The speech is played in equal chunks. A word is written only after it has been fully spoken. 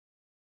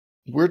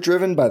We're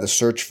driven by the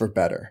search for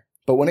better.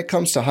 But when it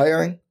comes to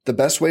hiring, the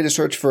best way to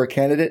search for a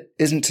candidate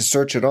isn't to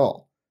search at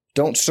all.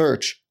 Don't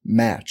search,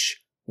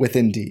 match with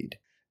Indeed.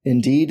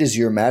 Indeed is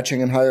your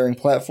matching and hiring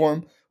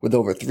platform with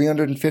over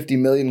 350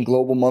 million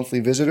global monthly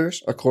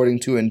visitors,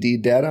 according to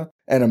Indeed data,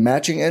 and a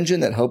matching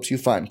engine that helps you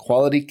find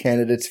quality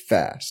candidates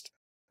fast.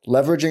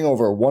 Leveraging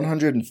over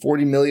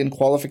 140 million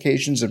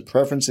qualifications and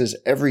preferences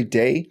every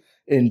day,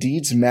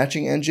 Indeed's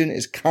matching engine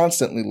is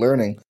constantly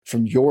learning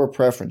from your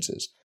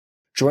preferences.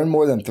 Join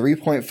more than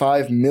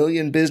 3.5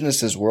 million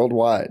businesses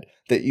worldwide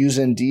that use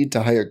Indeed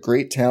to hire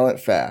great talent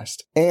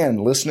fast.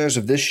 And listeners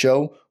of this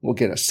show will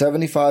get a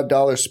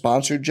 $75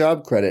 sponsored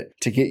job credit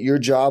to get your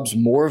jobs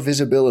more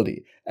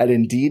visibility at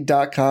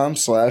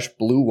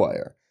Indeed.com/Blue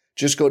Wire.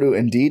 Just go to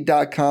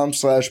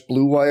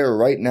Indeed.com/Blue Wire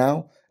right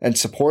now and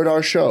support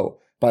our show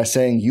by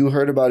saying you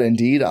heard about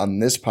Indeed on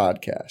this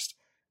podcast.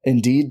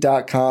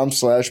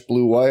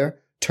 Indeed.com/Blue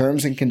Wire.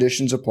 Terms and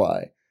conditions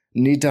apply.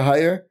 Need to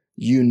hire?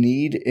 You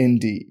need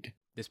Indeed.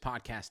 This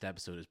podcast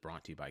episode is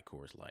brought to you by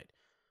Coors Light.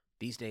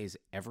 These days,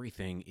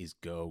 everything is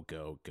go,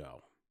 go,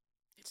 go.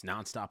 It's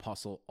nonstop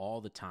hustle all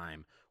the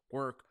time.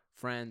 Work,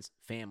 friends,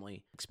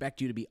 family,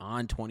 expect you to be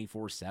on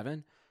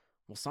 24/7.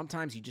 Well,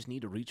 sometimes you just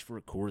need to reach for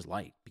a Coors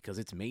Light because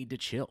it's made to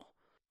chill.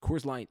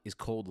 Coors Light is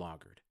cold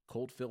lagered,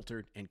 cold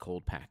filtered, and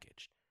cold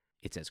packaged.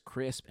 It's as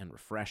crisp and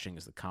refreshing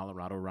as the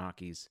Colorado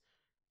Rockies.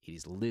 It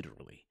is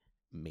literally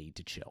made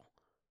to chill.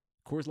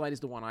 Coors Light is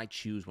the one I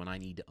choose when I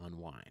need to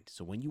unwind.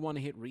 So when you want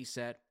to hit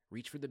reset,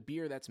 reach for the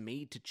beer that's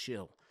made to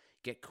chill.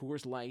 Get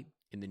Coors Light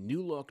in the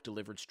new look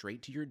delivered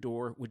straight to your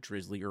door with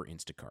Drizzly or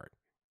Instacart.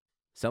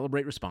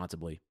 Celebrate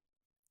responsibly.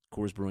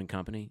 Coors Brewing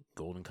Company,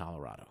 Golden,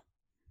 Colorado.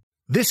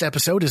 This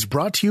episode is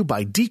brought to you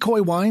by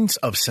Decoy Wines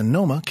of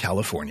Sonoma,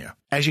 California.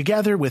 As you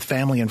gather with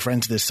family and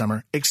friends this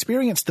summer,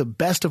 experience the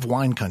best of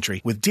wine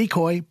country with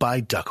Decoy by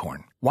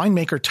Duckhorn.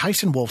 Winemaker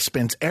Tyson Wolf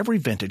spends every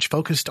vintage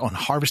focused on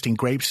harvesting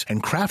grapes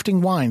and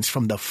crafting wines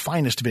from the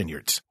finest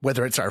vineyards.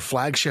 Whether it's our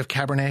flagship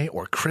Cabernet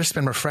or crisp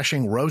and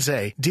refreshing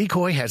Rosé,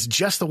 Decoy has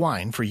just the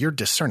wine for your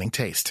discerning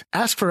taste.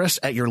 Ask for us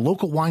at your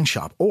local wine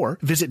shop or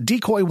visit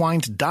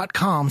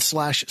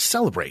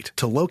decoywines.com/celebrate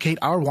to locate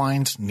our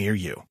wines near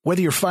you.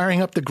 Whether you're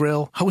firing up the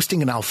grill,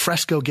 hosting an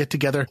alfresco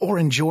get-together, or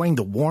enjoying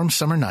the warm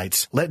summer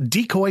nights, let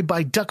Decoy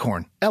by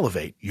Duckhorn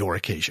elevate your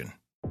occasion.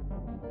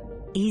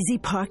 Easy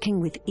parking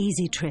with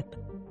Easy Trip.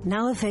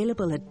 Now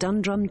available at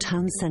Dundrum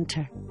Town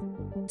Centre.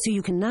 So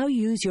you can now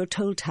use your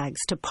toll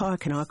tags to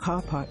park in our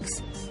car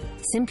parks.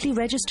 Simply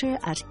register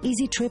at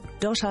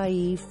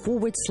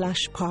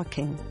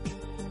easytrip.ie/parking.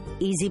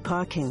 Easy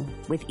parking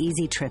with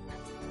Easy Trip.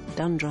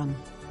 Dundrum,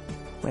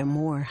 where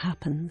more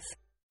happens.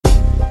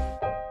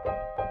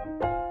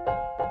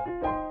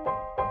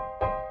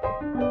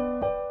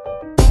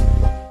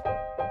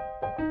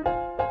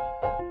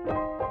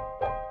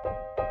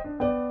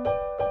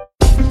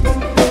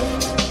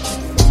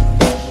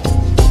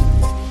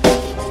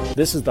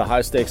 This is the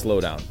High Stakes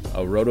Lowdown, a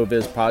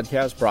RotoViz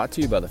podcast brought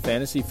to you by the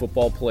Fantasy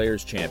Football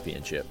Players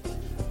Championship.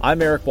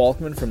 I'm Eric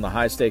Balkman from the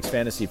High Stakes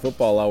Fantasy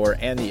Football Hour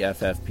and the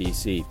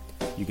FFPC.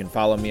 You can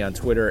follow me on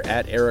Twitter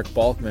at Eric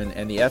Balkman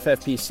and the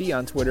FFPC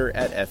on Twitter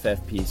at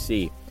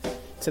FFPC.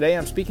 Today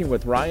I'm speaking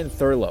with Ryan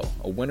Thurlow,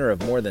 a winner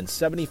of more than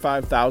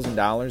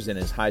 $75,000 in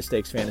his high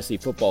stakes fantasy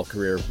football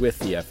career with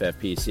the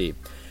FFPC.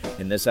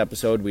 In this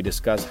episode, we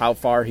discuss how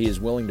far he is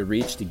willing to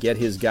reach to get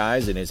his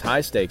guys in his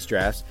high-stakes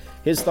drafts,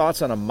 his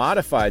thoughts on a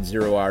modified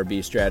zero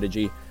RB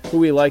strategy,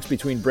 who he likes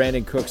between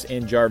Brandon Cooks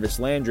and Jarvis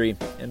Landry,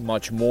 and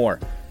much more.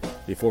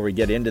 Before we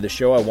get into the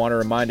show, I want to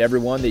remind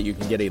everyone that you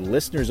can get a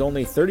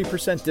listeners-only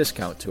 30%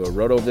 discount to a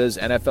RotoViz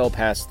NFL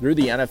Pass through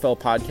the NFL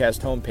Podcast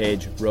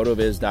homepage,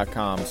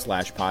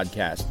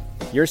 rotoviz.com/podcast.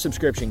 Your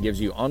subscription gives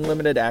you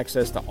unlimited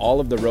access to all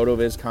of the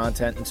RotoViz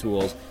content and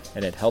tools,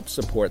 and it helps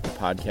support the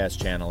podcast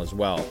channel as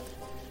well.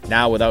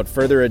 Now, without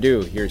further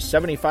ado, here's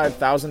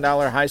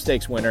 $75,000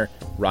 high-stakes winner,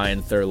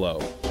 Ryan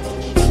Thurlow.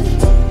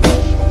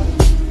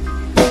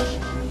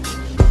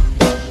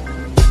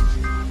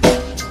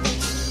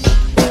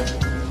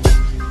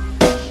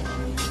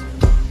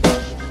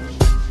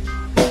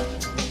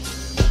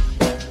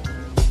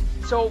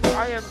 So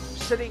I am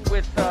sitting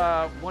with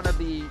a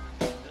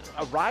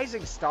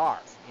rising star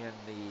in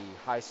the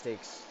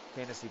high-stakes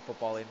fantasy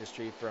football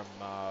industry from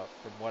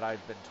what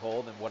I've been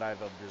told and what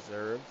I've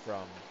observed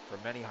from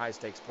many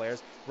high-stakes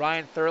players.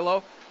 Ryan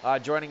Thurlow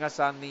joining us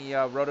on the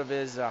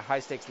RotoViz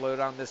high-stakes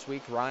lowdown this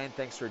week. Ryan,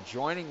 thanks for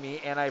joining me,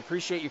 and I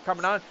appreciate you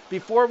coming on.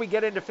 Before we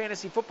get into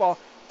fantasy football,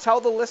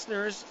 tell the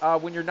listeners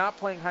when you're not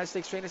playing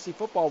high-stakes fantasy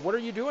football, what are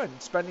you doing,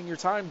 spending your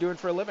time doing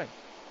for a living?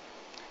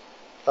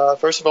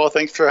 First of all,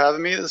 thanks for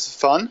having me. This is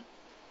fun.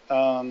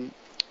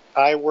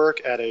 I work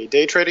at a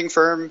day trading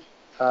firm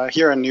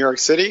here in New York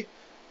City.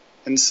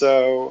 And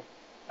so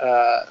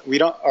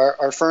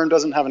our firm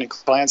doesn't have any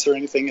clients or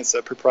anything. It's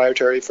a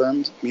proprietary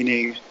firm,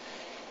 meaning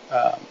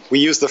we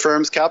use the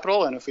firm's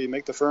capital, and if we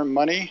make the firm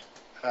money,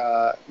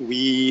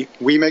 we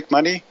make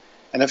money.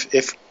 And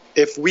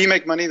if we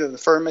make money, then the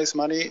firm makes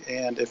money,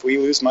 and if we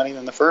lose money,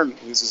 then the firm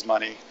loses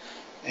money.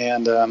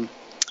 And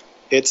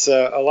it's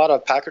a lot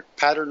of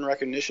pattern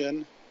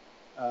recognition,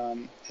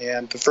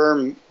 and the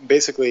firm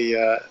basically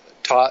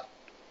taught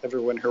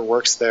everyone who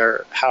works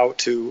there how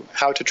to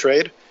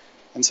trade.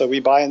 And so we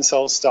buy and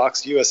sell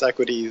stocks, U.S.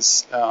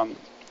 equities, on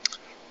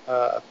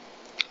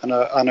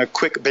a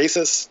quick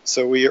basis.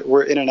 So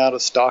we're in and out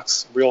of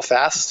stocks real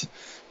fast,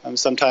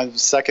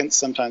 sometimes seconds,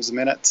 sometimes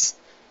minutes,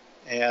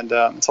 and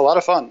it's a lot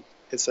of fun.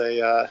 It's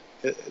a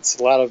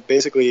lot of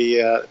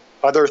basically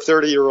other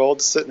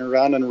 30-year-olds sitting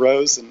around in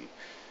rows and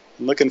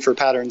looking for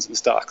patterns in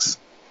stocks.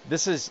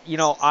 This is,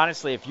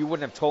 honestly, if you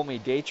wouldn't have told me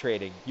day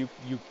trading, you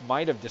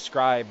might have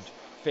described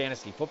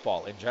fantasy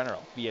football in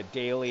general, be it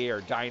daily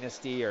or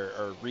dynasty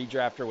or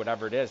redraft or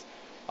whatever it is.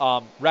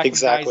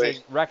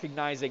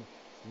 Recognizing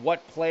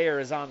what player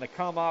is on the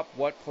come up,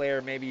 what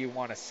player maybe you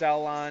want to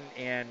sell on,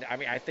 and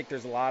I think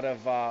there's a lot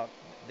of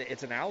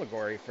it's an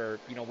allegory for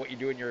what you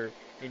do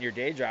in your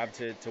day job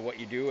to what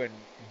you do and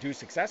do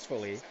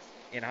successfully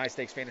in high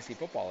stakes fantasy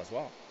football as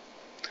well.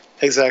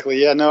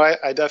 Exactly. Yeah. No,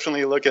 I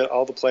definitely look at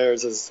all the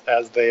players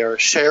as they are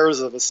shares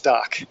of a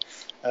stock,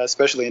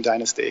 especially in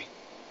dynasty.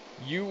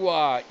 You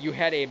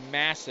had a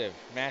massive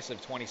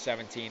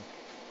 2017.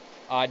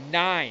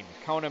 9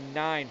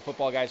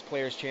 Football Guys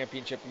Players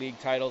Championship League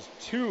titles,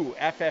 2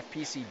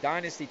 FFPC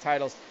Dynasty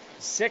titles,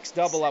 6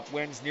 double-up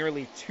wins,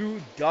 nearly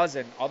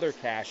 24 other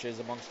cashes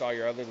amongst all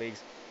your other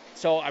leagues.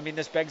 So,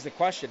 this begs the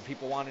question.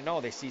 People want to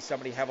know. They see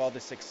somebody have all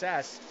this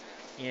success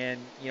in,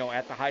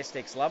 at the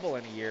high-stakes level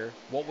in a year.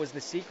 What was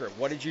the secret?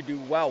 What did you do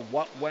well?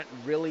 What went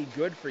really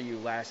good for you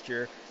last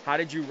year? How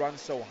did you run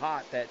so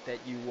hot that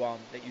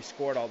you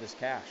scored all this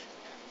cash?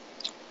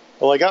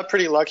 Well, I got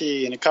pretty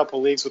lucky in a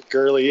couple leagues with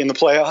Gurley in the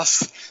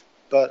playoffs,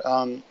 but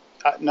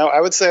I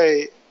would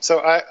say so.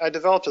 I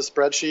developed a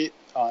spreadsheet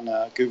on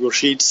Google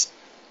Sheets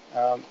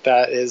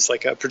that is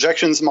like a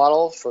projections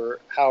model for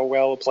how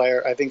well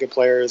I think a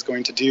player is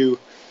going to do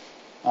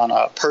on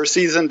a per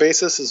season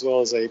basis as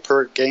well as a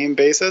per game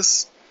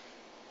basis,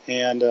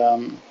 and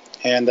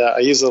I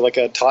use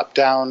a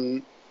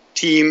top-down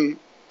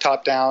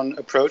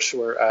approach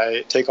where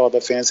I take all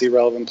the fantasy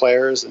relevant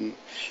players and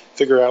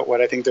figure out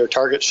what I think their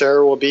target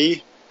share will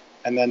be,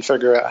 and then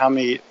figure out how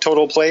many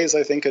total plays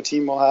I think a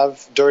team will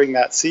have during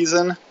that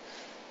season,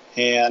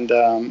 and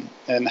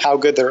how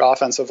good their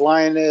offensive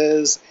line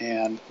is,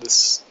 and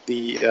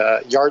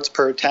the yards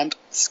per attempt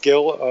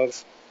skill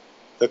of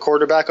the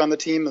quarterback on the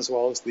team as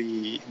well as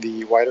the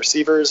wide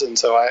receivers. And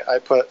so I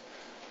put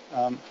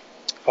a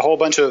whole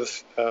bunch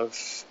of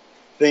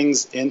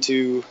things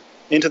into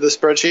the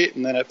spreadsheet,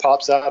 and then it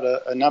pops out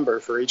a number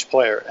for each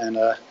player,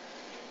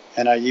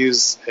 and I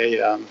use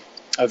a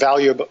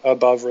value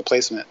above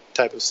replacement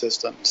type of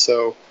system.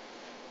 So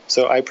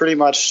I pretty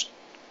much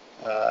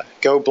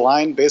go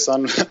blind based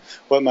on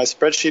what my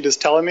spreadsheet is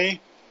telling me,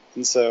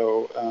 and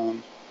so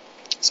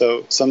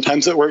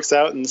sometimes it works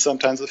out and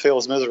sometimes it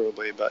fails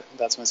miserably, but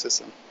that's my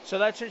system. So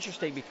that's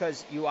interesting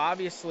because you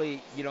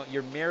obviously,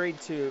 you're married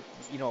to,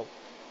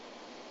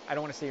 I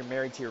don't want to say you're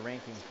married to your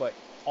rankings, but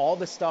all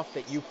the stuff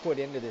that you put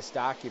into this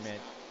document,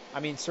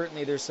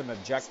 certainly there's some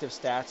objective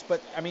stats,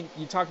 but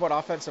you talk about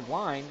offensive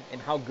line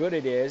and how good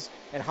it is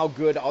and how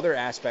good other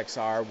aspects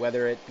are,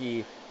 whether it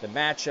be the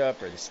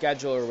matchup or the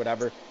schedule or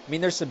whatever.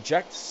 There's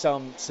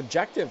some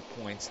subjective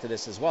points to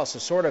this as well. So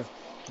sort of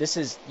this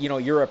is,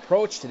 your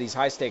approach to these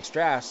high stakes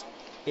drafts,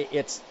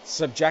 it's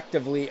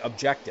subjectively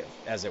objective,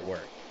 as it were.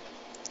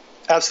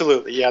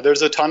 Absolutely. Yeah.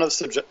 There's a ton of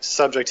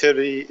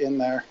subjectivity in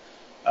there.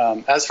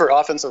 As for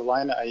offensive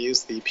line, I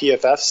use the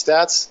PFF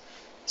stats.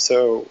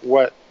 So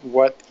what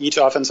each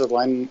offensive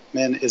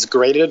lineman is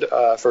graded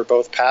for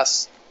both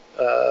pass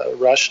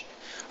rush,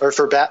 or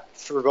for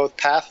both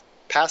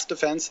pass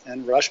defense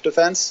and rush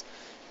defense,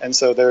 and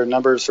so there are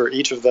numbers for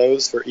each of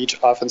those for each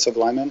offensive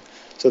lineman.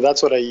 So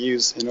that's what I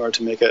use in order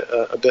to make it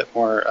a bit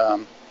more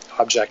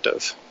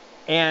objective.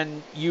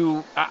 And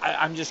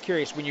I'm just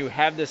curious, when you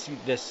have this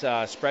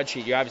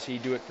spreadsheet, you obviously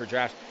do it for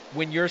drafts.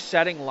 When you're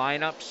setting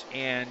lineups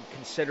and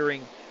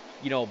considering,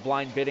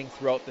 blind bidding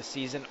throughout the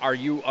season, are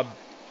you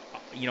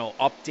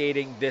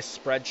updating this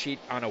spreadsheet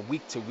on a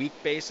week-to-week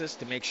basis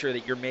to make sure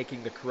that you're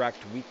making the correct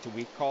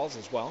week-to-week calls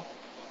as well?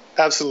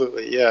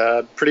 Absolutely,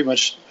 yeah. Pretty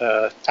much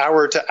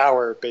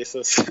hour-to-hour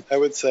basis, I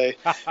would say.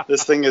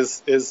 This thing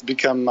is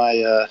become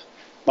my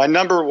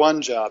number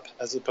one job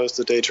as opposed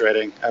to day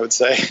trading, I would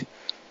say.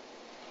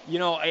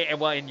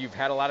 And you've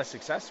had a lot of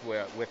success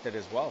with it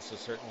as well. So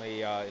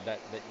certainly that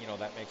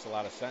makes a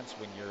lot of sense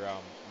when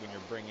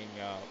you're bringing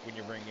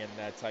in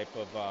that type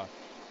of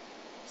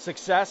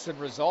success and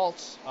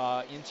results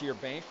into your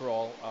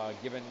bankroll,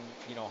 given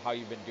how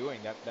you've been doing.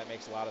 That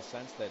makes a lot of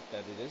sense that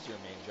it is your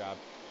main job.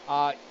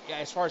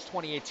 As far as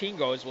 2018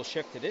 goes, we'll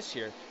shift to this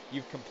year.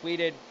 You've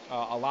completed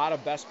a lot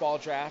of best ball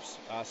drafts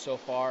so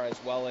far, as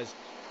well as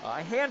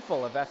a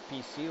handful of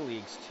FPC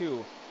leagues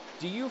too.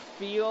 Do you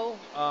feel,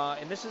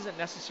 and this isn't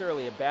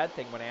necessarily a bad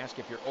thing when I ask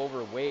if you're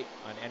overweight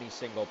on any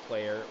single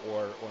player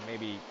or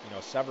maybe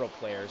several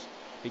players,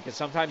 because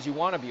sometimes you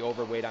want to be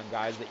overweight on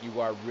guys that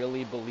you are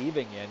really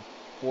believing in.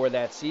 for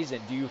that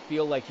season. Do you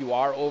feel like you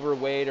are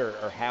overweight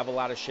or have a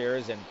lot of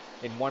shares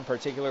in one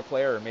particular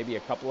player or maybe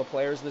a couple of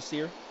players this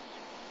year?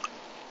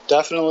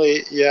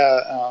 Definitely,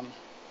 yeah.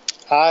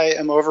 I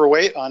am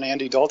overweight on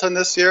Andy Dalton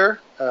this year.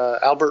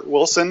 Albert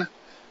Wilson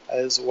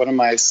is one of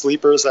my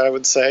sleepers, I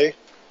would say,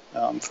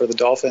 for the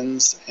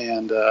Dolphins.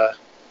 And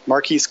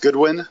Marquise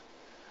Goodwin,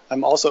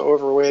 I'm also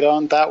overweight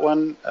on. That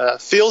one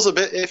feels a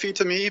bit iffy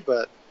to me,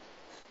 but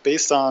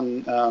based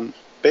on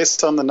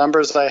the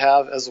numbers I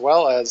have, as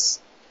well as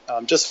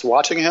just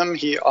watching him,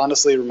 he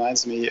honestly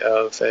reminds me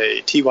of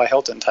a T.Y.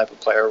 Hilton type of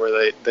player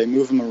where they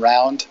move him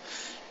around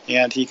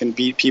and he can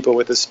beat people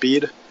with his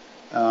speed.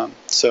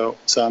 So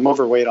I'm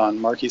overweight on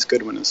Marquise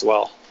Goodwin as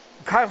well.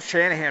 Kyle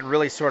Shanahan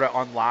really sort of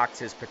unlocked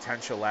his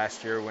potential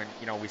last year when,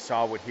 we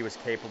saw what he was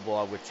capable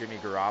of with Jimmy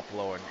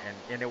Garoppolo,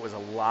 and it was a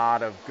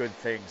lot of good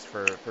things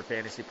for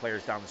fantasy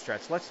players down the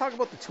stretch. Let's talk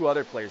about the two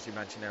other players you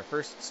mentioned there.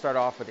 First, start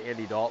off with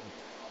Andy Dalton,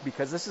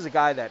 because this is a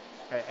guy that,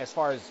 as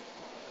far as,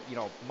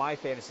 my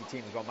fantasy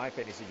teams go, my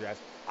fantasy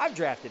drafts, I've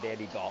drafted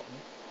Andy Dalton.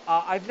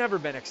 I've never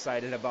been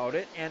excited about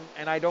it,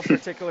 and I don't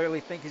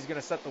particularly think he's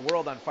going to set the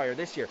world on fire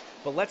this year.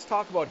 But let's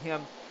talk about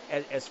him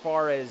as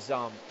far as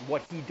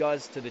what he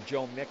does to the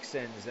Joe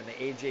Mixons and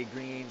the A.J.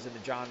 Greens and the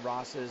John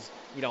Rosses,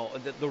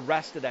 the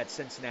rest of that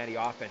Cincinnati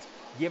offense.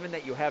 Given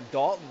that you have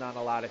Dalton on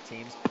a lot of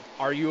teams,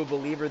 are you a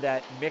believer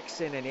that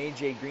Mixon and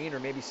A.J. Green or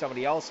maybe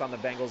somebody else on the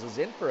Bengals is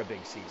in for a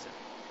big season?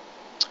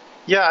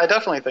 Yeah, I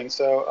definitely think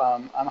so.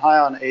 I'm high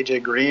on A.J.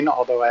 Green,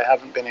 although I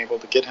haven't been able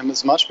to get him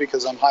as much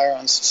because I'm higher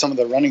on some of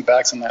the running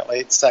backs in that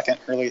late second,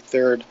 early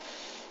third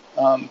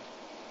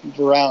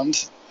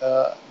round.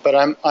 But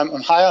I'm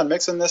high on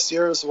Mixon this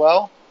year as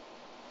well.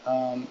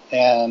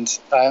 And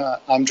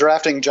I'm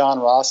drafting John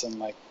Ross in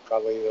like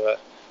probably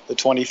the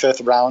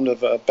 25th round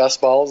of best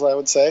balls, I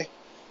would say.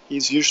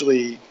 He's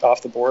usually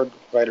off the board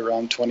right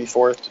around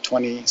 24th to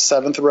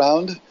 27th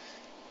round.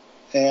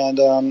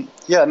 And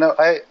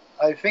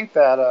I think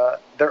that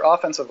their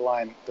offensive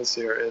line this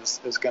year is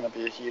going to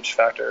be a huge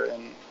factor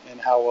in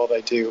how well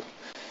they do,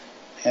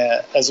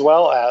 as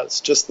well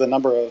as just the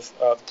number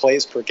of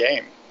plays per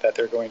game that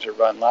they're going to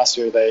run. Last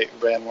year they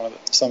ran one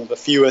of the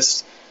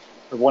fewest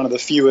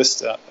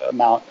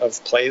amount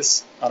of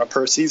plays on a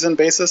per season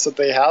basis that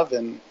they have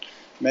in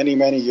many,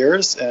 many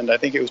years, and I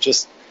think it was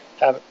just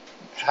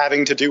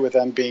having to do with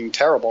them being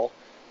terrible,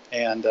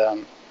 and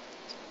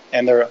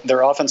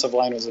their offensive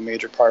line was a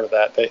major part of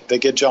that. They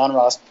get John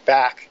Ross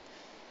back,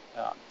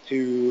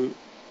 who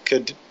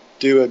could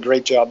do a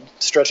great job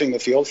stretching the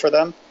field for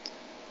them.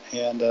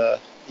 And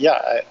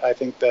I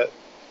think that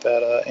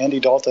Andy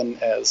Dalton,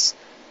 as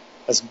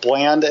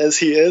bland as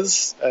he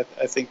is,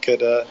 I think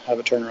could have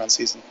a turnaround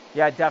season.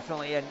 Yeah,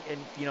 definitely. And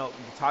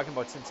talking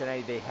about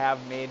Cincinnati, they have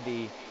made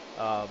the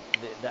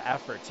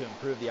effort to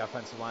improve the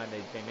offensive line.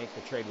 They make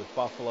the trade with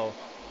Buffalo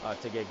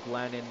to get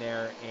Glenn in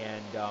there,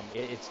 and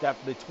it's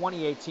definitely the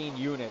 2018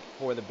 unit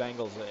for the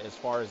Bengals as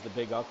far as the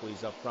big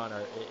uglies up front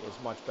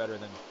is much better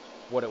than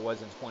what it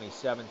was in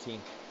 2017.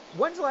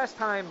 When's the last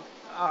time,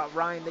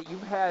 Ryan, that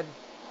you've had,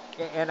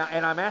 and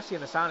I'm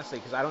asking this honestly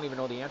because I don't even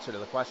know the answer to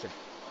the question,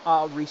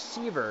 a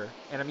receiver,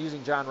 and I'm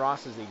using John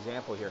Ross as the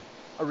example here,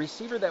 a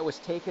receiver that was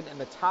taken in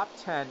the top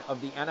 10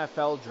 of the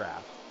NFL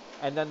draft,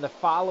 and then the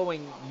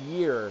following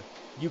year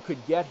you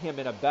could get him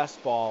in a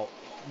best ball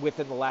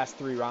within the last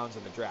 3 rounds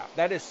of the draft.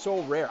 That is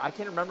so rare. I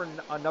can't remember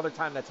another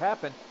time that's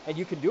happened, and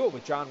you can do it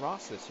with John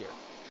Ross this year.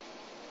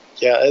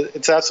 Yeah,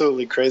 it's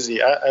absolutely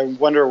crazy. I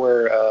wonder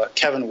where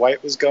Kevin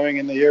White was going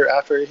in the year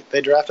after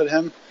they drafted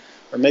him,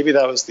 or maybe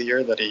that was the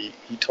year that he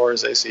tore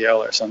his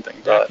ACL or something.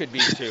 That could be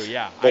too,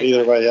 yeah. But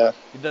either way, yeah.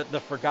 The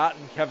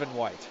forgotten Kevin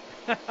White.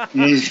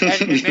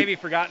 and maybe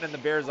forgotten in the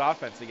Bears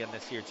offense again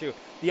this year too.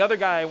 The other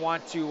guy I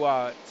want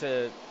to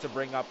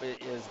bring up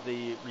is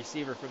the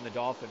receiver from the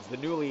Dolphins, the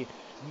newly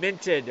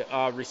minted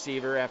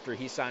receiver after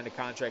he signed a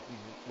contract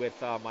with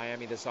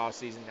Miami this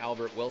offseason,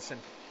 Albert Wilson.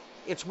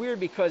 It's weird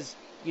because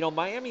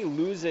Miami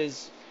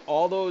loses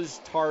all those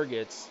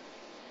targets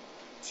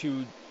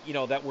to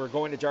that were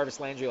going to Jarvis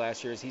Landry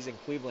last year as he's in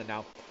Cleveland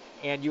now,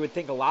 and you would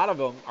think a lot of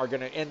them are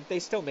going to, and they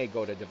still may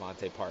go to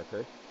Devontae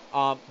Parker.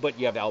 But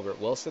you have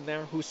Albert Wilson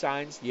there who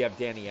signs. You have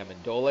Danny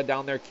Amendola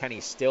down there.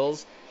 Kenny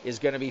Stills is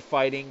going to be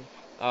fighting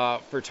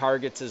for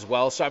targets as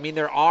well. So, I mean,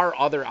 there are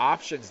other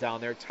options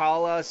down there.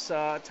 Tell us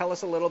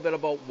a little bit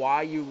about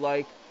why you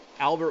like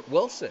Albert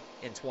Wilson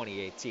in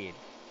 2018.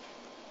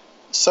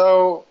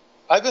 So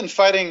I've been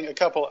fighting a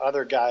couple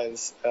other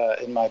guys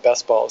in my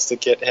best balls to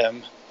get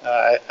him.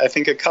 I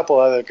think a couple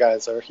other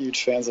guys are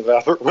huge fans of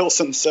Albert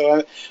Wilson. So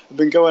I've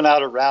been going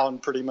out a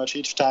round pretty much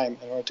each time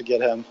in order to get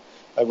him.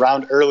 A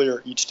round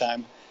earlier each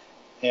time.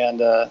 And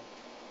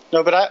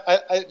but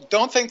I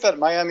don't think that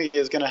Miami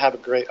is going to have a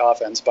great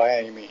offense by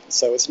any means.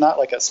 So it's not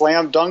like a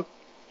slam dunk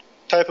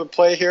type of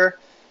play here.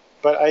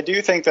 But I do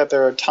think that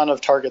there are a ton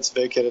of targets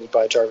vacated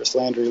by Jarvis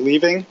Landry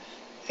leaving.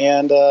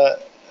 And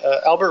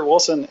Albert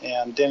Wilson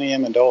and Danny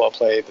Amendola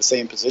play the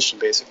same position,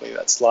 basically,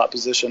 that slot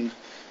position.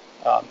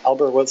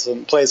 Albert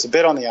Wilson plays a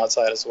bit on the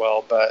outside as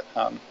well. But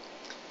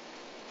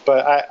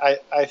But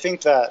I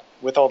think that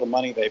with all the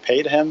money they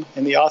paid him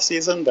in the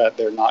offseason, that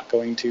they're not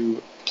going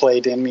to play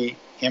Danny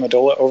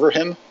Amendola over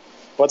him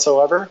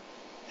whatsoever.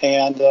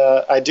 And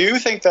I do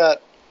think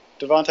that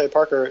Devontae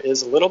Parker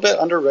is a little bit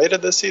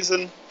underrated this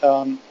season.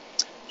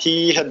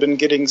 He had been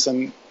getting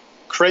some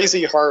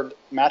crazy hard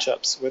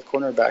matchups with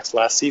cornerbacks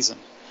last season,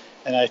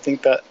 and I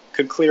think that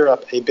could clear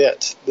up a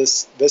bit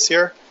this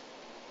year.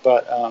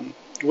 But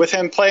with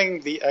him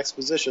playing the X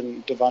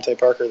position, Devontae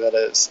Parker, that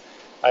is,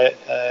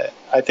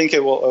 I think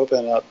it will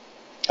open up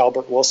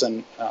Albert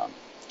Wilson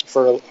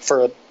for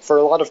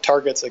a lot of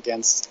targets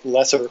against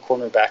lesser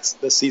cornerbacks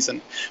this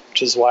season,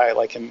 which is why I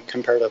like him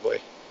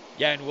comparatively.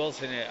 Yeah, and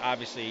Wilson,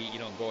 obviously,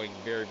 going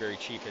very, very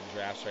cheap in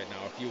drafts right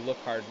now. If you look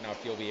hard enough,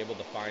 you'll be able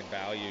to find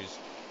values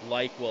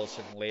like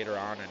Wilson later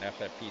on in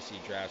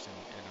FFPC drafts,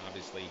 and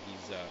obviously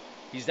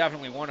he's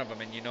definitely one of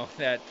them. And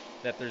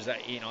that there's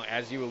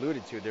as you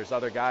alluded to, there's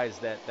other guys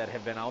that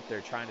have been out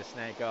there trying to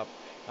snag up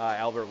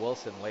Albert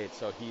Wilson late.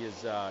 So he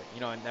is,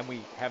 and then we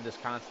have this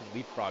constant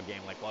leapfrog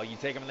game. Like, well, you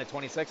take him in the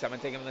 26th, I'm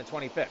going to take him in the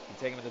 25th. You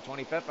take him in the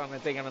 25th, I'm going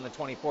to take him in the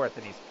 24th.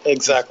 And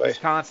he's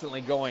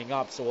constantly going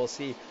up. So we'll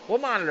see. We'll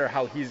monitor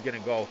how he's going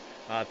to go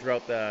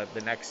throughout the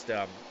next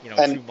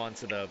 2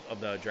 months of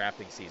the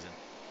drafting season.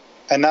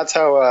 And that's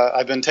how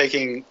I've been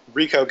taking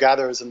Rico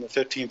Gathers in the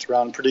 15th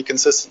round pretty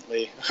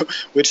consistently,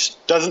 which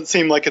doesn't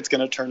seem like it's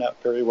going to turn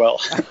out very well.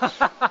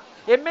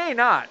 It may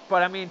not,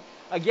 but I mean,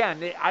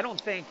 again, I don't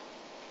think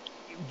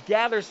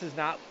Gathers has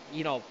not,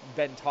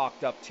 been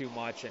talked up too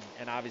much,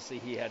 and obviously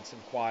he had some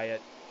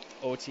quiet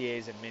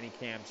OTAs and mini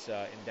camps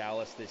in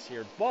Dallas this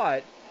year.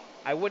 But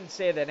I wouldn't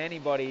say that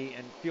anybody,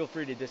 and feel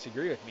free to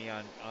disagree with me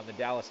on the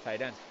Dallas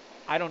tight ends,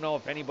 I don't know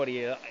if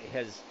anybody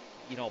has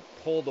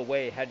pulled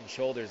away head and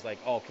shoulders like,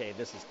 okay,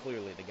 this is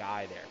clearly the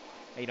guy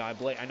there.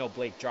 I know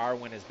Blake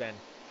Jarwin has been,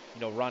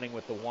 running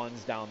with the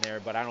ones down there,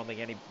 but I don't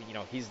think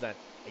he's not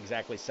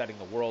exactly setting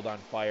the world on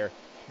fire.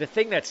 The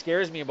thing that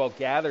scares me about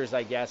Gathers,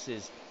 I guess,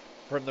 is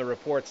from the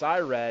reports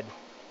I read,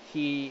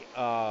 he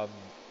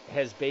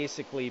has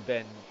basically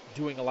been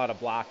doing a lot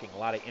of blocking, a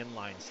lot of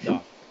inline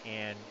stuff,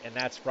 and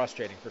that's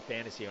frustrating for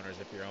fantasy owners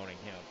if you're owning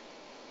him.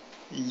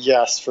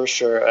 Yes, for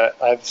sure.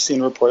 I've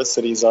seen reports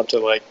that he's up to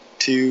like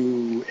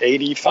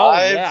 285.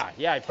 Oh,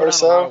 yeah, he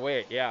put on a lot of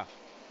weight. Yeah,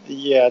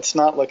 it's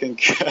not looking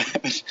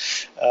good.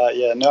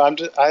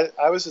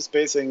 I was just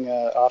basing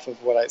off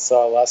of what I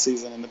saw last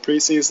season in the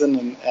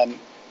preseason, and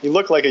he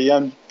looked like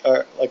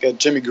like a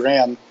Jimmy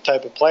Graham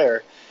type of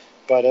player.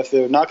 But if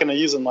they're not going to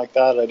use him like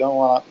that, I don't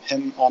want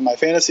him on my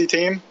fantasy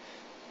team,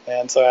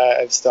 and so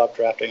I've stopped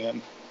drafting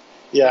him.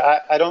 Yeah,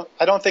 I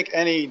don't think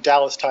any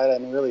Dallas tight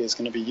end really is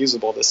going to be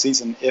usable this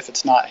season if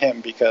it's not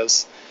him,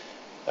 because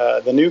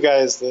the new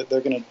guys, they're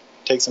going to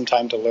take some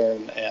time to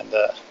learn, and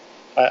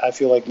I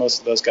feel like most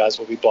of those guys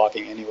will be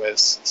blocking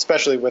anyways,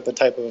 especially with the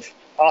type of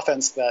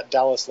offense that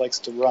Dallas likes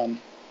to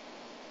run.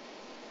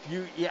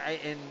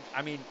 And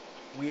I mean,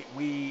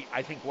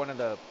 I think one of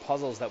the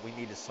puzzles that we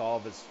need to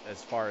solve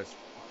as far as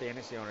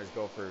fantasy owners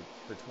go for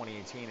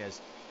 2018 is,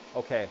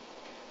 okay,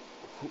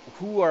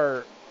 who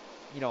are,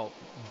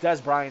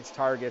 Dez Bryant's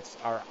targets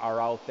are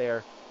out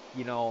there,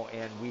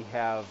 and we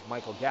have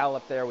Michael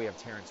Gallup there, we have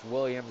Terrence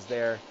Williams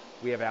there,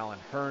 we have Alan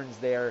Hearns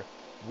there,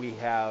 we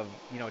have,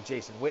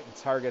 Jason Witten's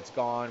targets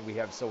gone, we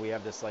have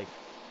this like,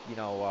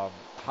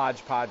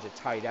 hodgepodge at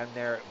tight end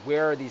there.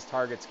 Where are these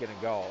targets going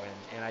to go?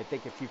 And I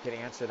think if you could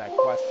answer that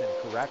question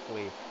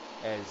correctly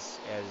as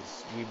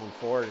we move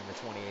forward in the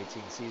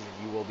 2018 season,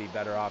 you will be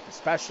better off,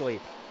 especially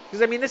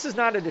because, I mean, this is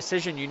not a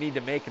decision you need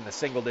to make in the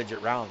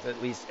single-digit rounds,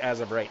 at least as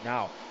of right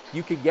now.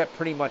 You could get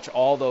pretty much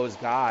all those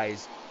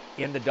guys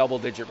in the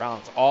double-digit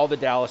rounds, all the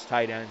Dallas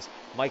tight ends.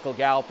 Michael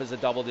Gallup is a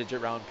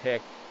double-digit round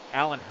pick.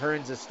 Alan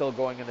Hearns is still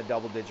going in the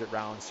double-digit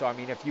rounds. So, I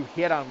mean, if you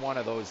hit on one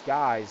of those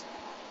guys,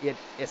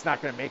 it's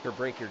not going to make or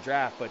break your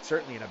draft, but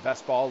certainly in a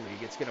best ball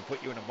league, it's going to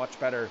put you in a much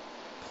better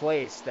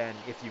place than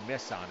if you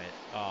miss on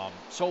it.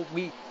 So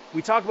we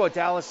talk about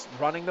Dallas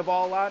running the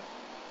ball a lot,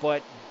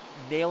 but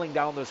nailing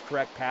down those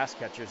correct pass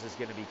catchers is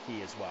going to be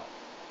key as well.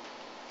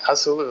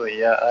 Absolutely,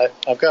 yeah.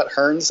 I've got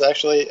Hearns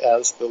actually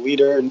as the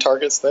leader in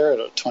targets there at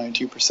a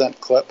 22%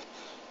 clip.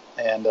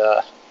 And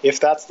if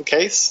that's the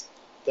case,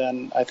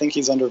 then I think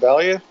he's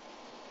undervalued.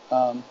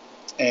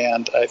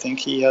 And I think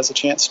he has a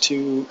chance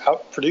to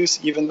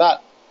outproduce even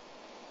that.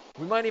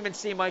 We might even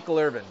see Michael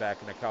Irvin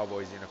back in a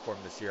Cowboys uniform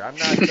this year.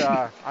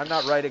 I'm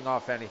not writing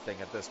off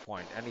anything at this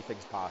point.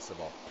 Anything's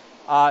possible.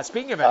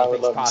 Speaking of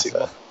anything's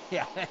possible,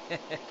 yeah.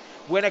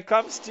 When it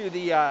comes to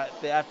the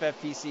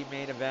FFPC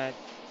main event,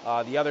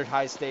 the other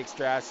high stakes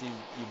drafts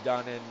you've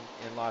done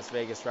in Las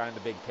Vegas, Ryan,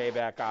 the big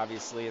payback,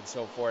 obviously, and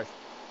so forth,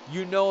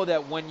 you know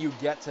that when you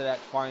get to that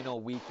final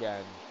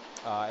weekend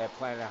at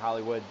Planet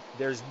Hollywood,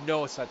 there's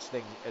no such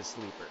thing as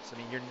sleepers. I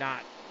mean,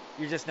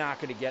 you're just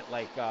not going to get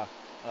like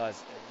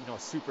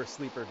super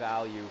sleeper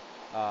value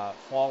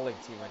falling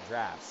to you in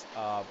drafts.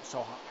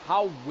 So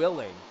how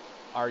willing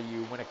are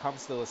you, when it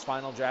comes to those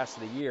final drafts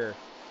of the year,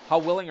 how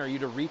willing are you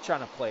to reach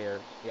on a player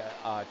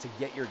to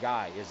get your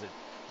guy? Is it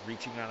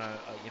reaching on a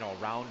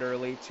round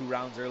early, 2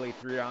 rounds early,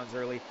 3 rounds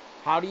early.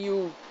 How do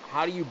you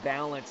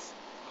balance,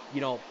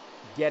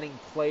 getting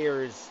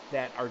players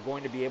that are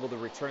going to be able to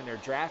return their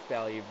draft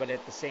value, but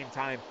at the same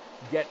time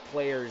get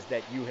players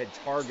that you had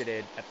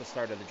targeted at the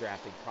start of the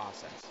drafting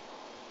process?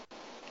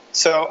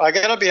 So I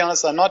gotta be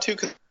honest, I'm not too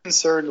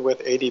concerned with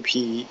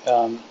ADP.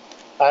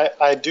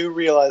 I do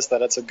realize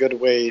that it's a good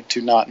way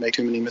to not make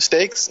too many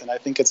mistakes, and I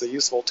think it's a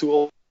useful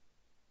tool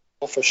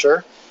for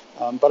sure.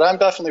 But I'm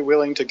definitely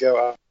willing to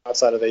go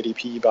outside of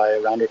ADP by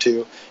a round or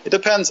two. It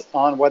depends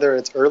on whether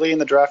it's early in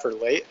the draft or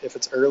late. If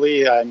it's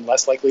early, I'm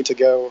less likely to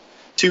go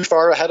too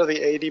far ahead of the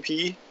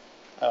ADP.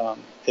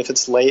 If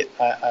it's late,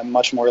 I'm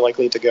much more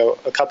likely to go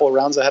a couple of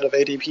rounds ahead of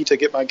ADP to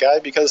get my guy,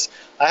 because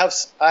I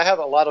have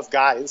a lot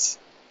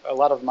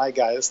of my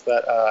guys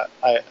that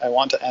I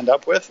want to end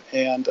up with,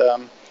 and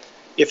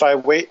if I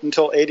wait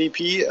until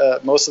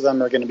ADP, most of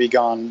them are going to be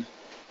gone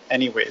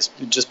anyways,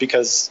 just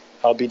because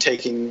I'll be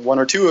taking 1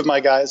 or 2 of my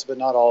guys, but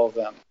not all of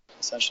them,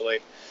 essentially.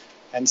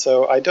 And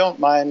so I don't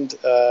mind.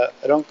 I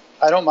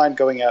don't mind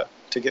going out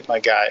to get my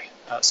guy,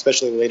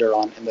 especially later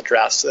on in the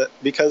drafts,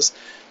 because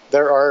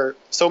there are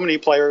so many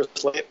players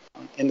late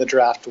in the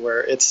draft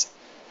where it's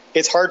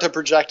hard to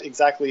project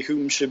exactly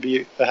whom should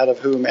be ahead of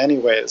whom,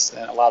 anyways.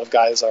 And a lot of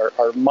guys are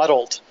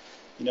muddled,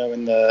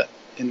 in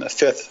the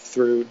 5th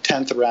through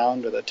 10th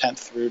round, or the 10th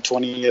through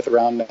 20th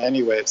round,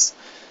 anyways.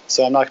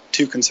 So I'm not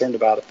too concerned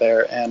about it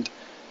there. And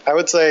I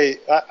would say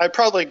I'd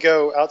probably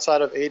go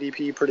outside of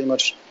ADP pretty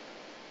much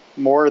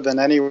more than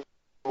anyone.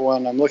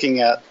 I'm looking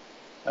at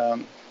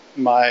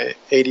my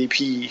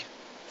ADP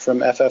from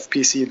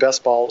FFPC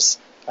Best Balls.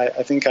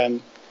 I think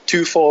I'm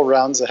 2 full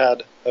rounds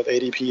ahead of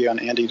ADP on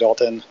Andy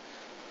Dalton,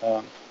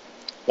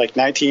 like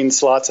 19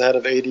 slots ahead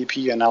of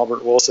ADP on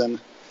Albert Wilson.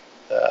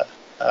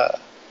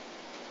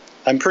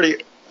 I'm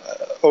pretty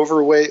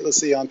overweight,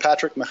 on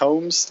Patrick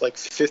Mahomes, like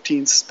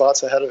 15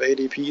 spots ahead of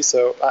ADP,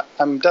 so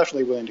I'm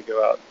definitely willing to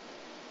go out.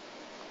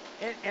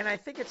 And I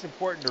think it's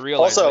important to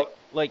realize, also,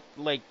 like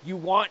you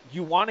want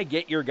to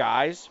get your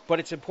guys, but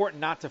it's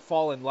important not to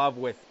fall in love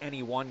with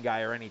any one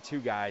guy or any 2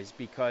 guys,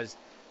 because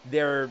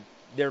there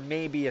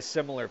may be a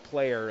similar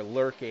player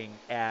lurking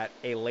at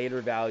a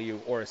later value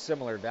or a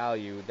similar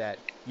value that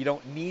you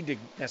don't need to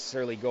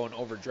necessarily go and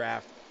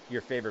overdraft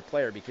your favorite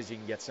player, because you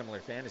can get similar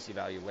fantasy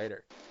value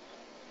later.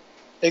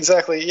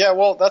 Exactly. Yeah,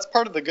 well, that's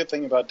part of the good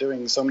thing about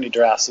doing so many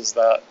drafts, is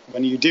that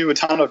when you do a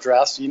ton of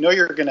drafts,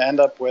 you're going to end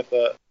up with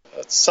a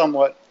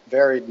somewhat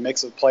varied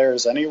mix of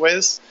players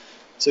anyways,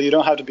 so you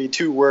don't have to be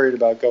too worried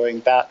about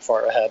going that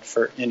far ahead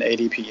in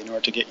ADP in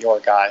order to get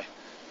your guy.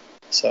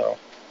 So,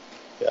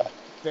 yeah.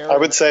 I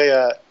would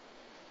say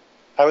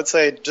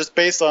just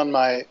based on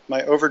my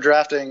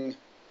overdrafting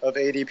of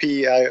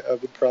ADP, I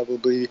would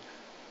probably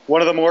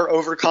one of the more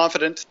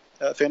overconfident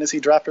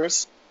fantasy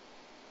drafters.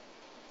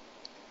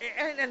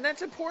 And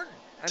that's important.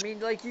 I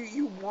mean,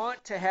 you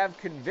want to have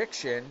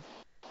conviction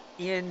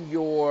in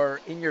your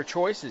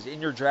choices,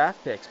 in your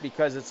draft picks,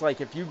 because it's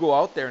like, if you go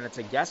out there and it's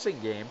a guessing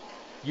game,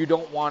 you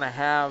don't want to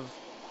have.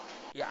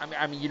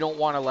 I mean, you don't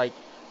want to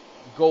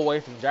go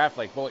away from the draft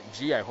like, boy,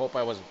 gee, I hope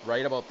I was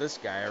right about this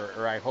guy,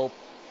 or I hope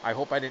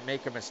I didn't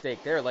make a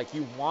mistake there.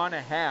 You want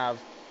to have.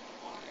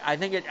 I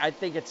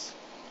think it's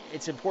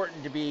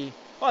important to be.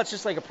 Well, it's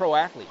just like a pro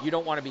athlete. You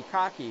don't want to be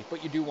cocky,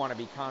 but you do want to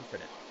be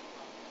confident.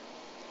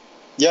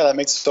 Yeah, that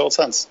makes total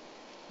sense.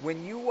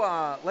 When you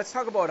let's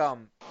talk about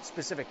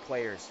specific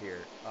players here,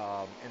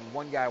 and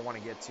one guy I want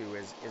to get to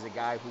is a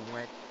guy who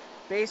went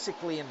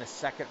basically in the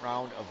 2nd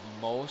round of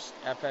most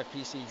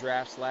FFPC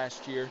drafts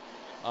last year,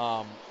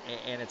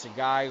 and it's a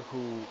guy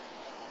who,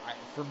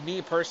 for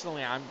me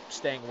personally, I'm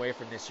staying away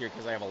from this year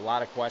because I have a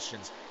lot of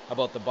questions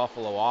about the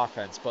Buffalo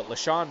offense. But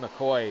LeSean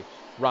McCoy,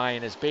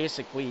 Ryan, is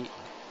basically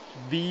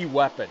the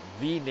weapon,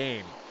 the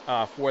name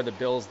for the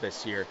Bills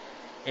this year,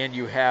 and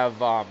you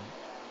have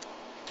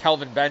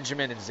Kelvin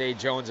Benjamin and Zay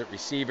Jones at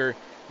receiver.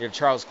 You have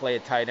Charles Clay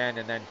at tight end,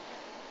 and then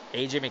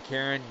A.J.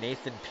 McCarron,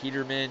 Nathan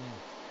Peterman,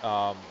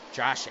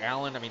 Josh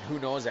Allen. I mean, who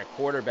knows at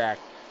quarterback?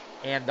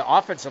 And the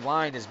offensive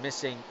line is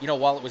missing,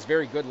 while it was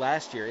very good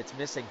last year, it's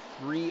missing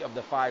 3 of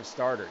the 5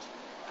 starters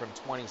from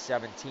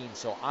 2017.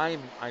 So I'm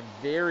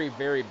very,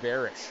 very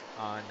bearish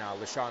on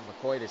LeSean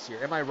McCoy this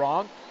year. Am I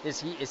wrong?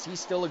 Is he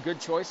still a good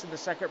choice in the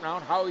 2nd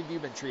round? How have you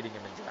been treating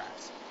him in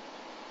drafts?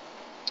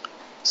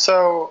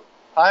 So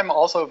I'm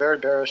also very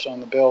bearish on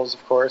the Bills,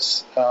 of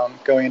course,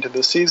 going into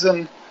this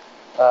season.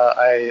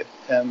 I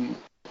am,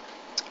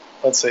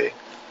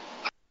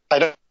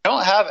 I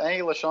don't have any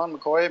LeSean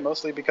McCoy,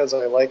 mostly because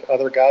I like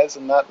other guys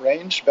in that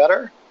range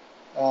better.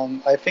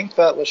 I think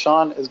that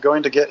LeSean is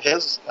going to get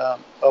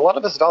a lot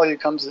of his value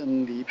comes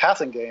in the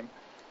passing game,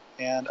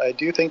 and I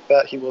do think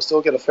that he will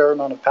still get a fair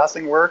amount of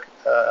passing work,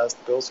 as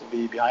the Bills will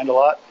be behind a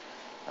lot.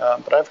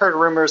 But I've heard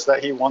rumors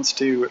that he wants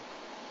to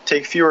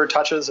take fewer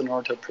touches in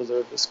order to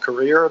preserve his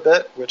career a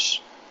bit,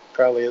 which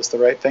probably is the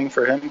right thing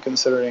for him,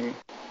 considering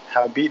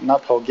how beaten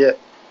up he'll get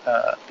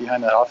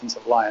behind that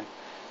offensive line.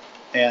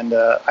 And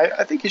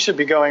I think he should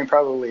be going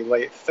probably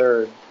late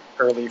 3rd,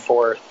 early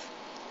 4th.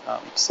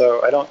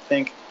 So I don't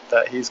think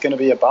that he's going to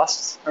be a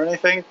bust or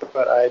anything,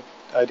 but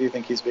I do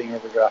think he's being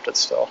overdrafted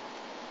still.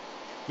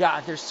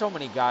 Yeah, there's so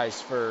many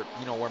guys for,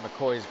 where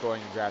McCoy is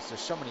going in drafts. There's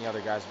so many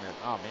other guys,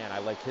 oh man, I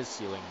like his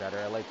ceiling better.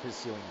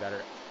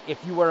 If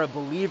you are a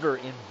believer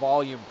in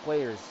volume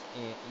players,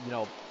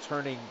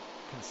 turning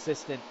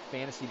consistent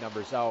fantasy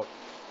numbers out,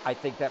 I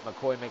think that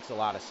McCoy makes a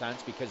lot of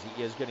sense because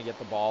he is going to get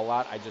the ball a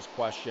lot. I just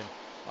question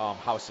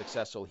how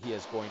successful he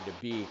is going to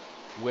be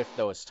with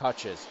those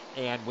touches.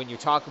 And when you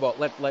talk about,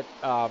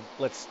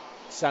 let's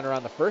center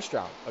on the first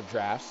round of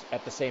drafts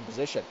at the same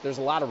position. There's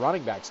a lot of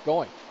running backs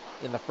going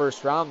in the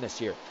first round this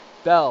year.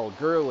 Bell,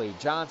 Gurley,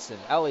 Johnson,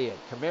 Elliott,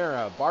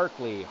 Kamara,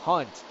 Barkley,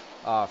 Hunt,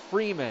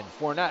 Freeman,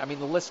 Fournette. I mean,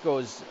 the list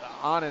goes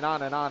on and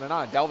on and on and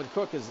on. Dalvin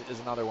Cook is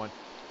another one.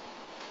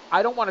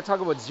 I don't want to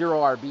talk about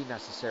zero RB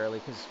necessarily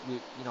because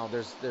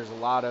there's a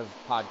lot of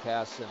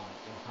podcasts and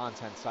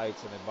content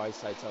sites and advice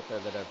sites out there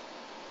that have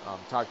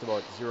talked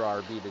about zero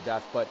RB to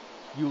death. But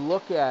you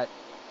look at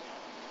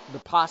the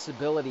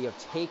possibility of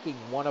taking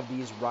one of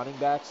these running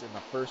backs in the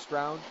first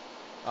round.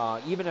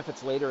 Even if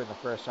it's later in the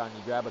first round,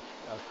 you grab a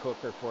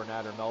Cook or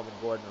Fournette or Melvin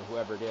Gordon or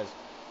whoever it is.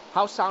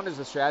 How sound is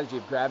the strategy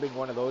of grabbing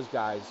one of those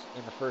guys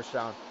in the first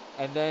round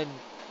and then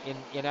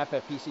in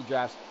FFPC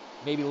drafts,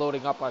 maybe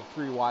loading up on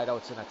 3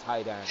 wideouts and a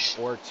tight end,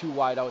 or 2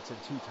 wideouts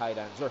and 2 tight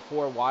ends, or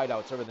 4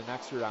 wideouts over the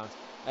next 3 rounds,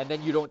 and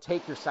then you don't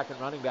take your second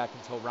running back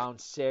until round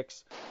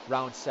 6,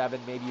 round 7.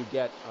 Maybe you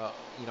get,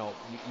 you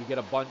get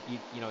a bunch.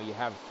 You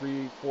have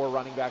 3-4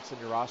 running backs in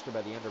your roster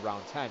by the end of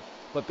round 10.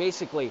 But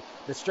basically,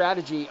 the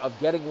strategy of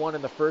getting one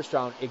in the first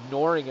round,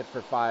 ignoring it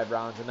for 5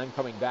 rounds, and then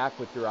coming back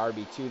with your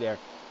RB2 there,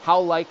 how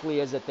likely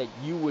is it that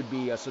you would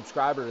be a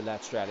subscriber to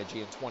that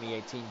strategy in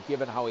 2018,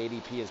 given how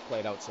ADP has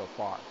played out so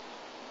far?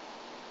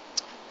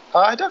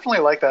 I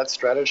definitely like that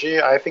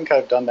strategy. I think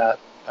I've done that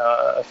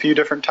a few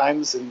different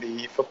times in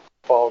the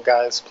Football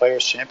Guys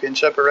Players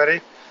Championship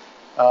already.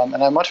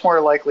 And I'm much more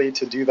likely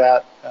to do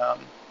that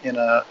in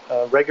a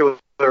regular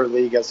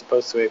league as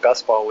opposed to a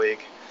best ball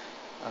league.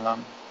 I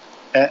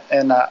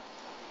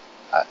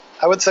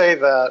would say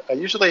that I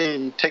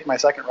usually take my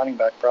second running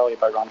back probably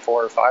by round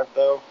 4 or 5,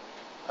 though,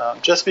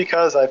 just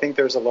because I think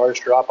there's a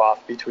large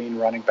drop-off between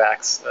running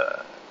backs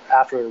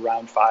after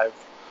round 5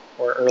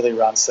 or early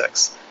round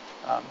 6.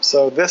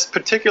 So this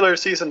particular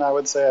season, I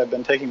would say I've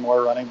been taking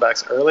more running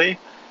backs early,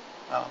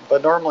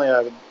 but normally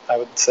I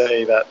would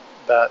say that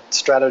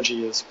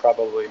strategy is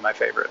probably my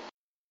favorite.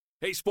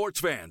 Hey, sports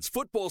fans,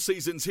 football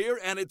season's here,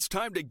 and it's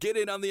time to get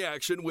in on the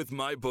action with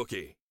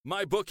MyBookie.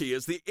 MyBookie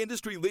is the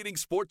industry-leading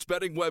sports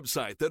betting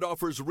website that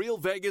offers real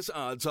Vegas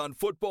odds on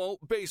football,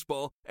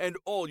 baseball, and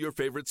all your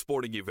favorite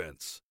sporting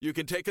events. You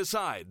can take a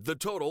side, the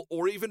total,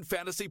 or even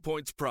fantasy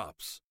points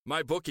props.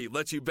 MyBookie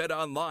lets you bet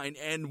online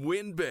and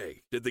win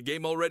big. Did the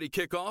game already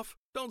kick off?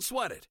 Don't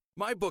sweat it.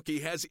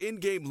 MyBookie has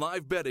in-game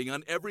live betting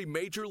on every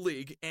major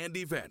league and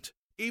event,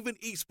 even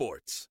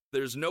esports.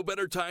 There's no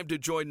better time to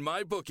join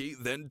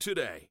MyBookie than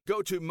today.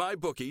 Go to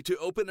MyBookie to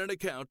open an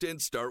account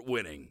and start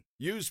winning.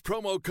 Use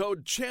promo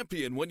code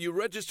CHAMPION when you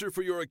register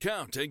for your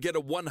account and get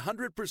a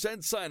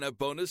 100% sign-up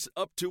bonus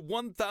up to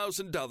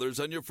 $1,000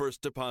 on your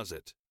first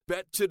deposit.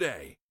 Bet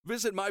today.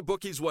 Visit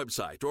MyBookie's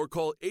website or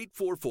call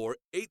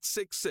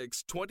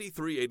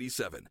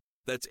 844-866-2387.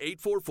 That's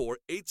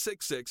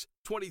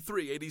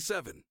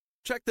 844-866-2387.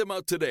 Check them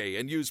out today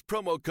and use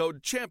promo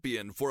code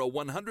CHAMPION for a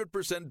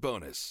 100%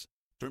 bonus.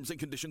 Terms and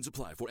conditions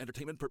apply for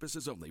entertainment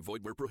purposes only.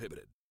 Void where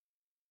prohibited.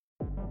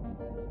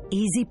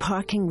 Easy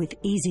parking with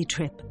Easy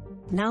Trip.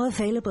 Now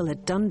available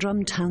at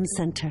Dundrum Town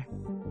Centre.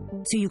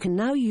 So you can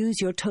now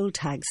use your toll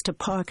tags to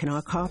park in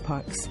our car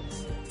parks.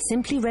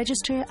 Simply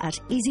register at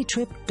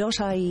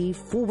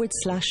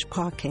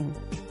easytrip.ie/parking.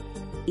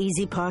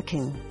 Easy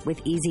parking with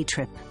Easy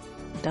Trip.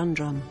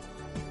 Dundrum,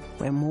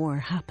 where more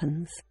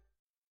happens.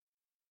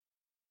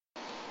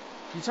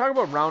 You talk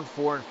about round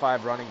 4 and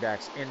 5 running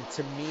backs, and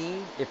to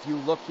me, if you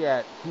look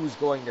at who's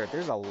going there,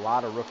 there's a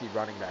lot of rookie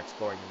running backs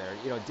going in there.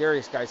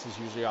 Darius Geis is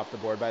usually off the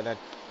board by then,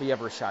 but you have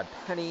Rashad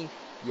Penny,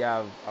 you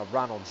have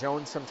Ronald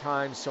Jones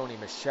sometimes, Sony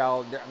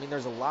Michel.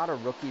 There's a lot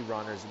of rookie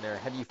runners in there.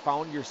 Have you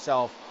found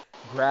yourself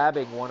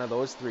grabbing one of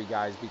those 3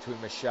 guys between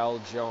Michel,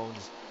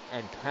 Jones,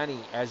 and Penny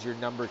as your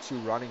number 2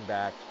 running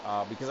back?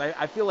 Because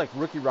I feel like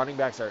rookie running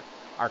backs are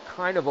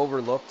kind of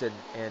overlooked and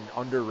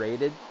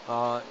underrated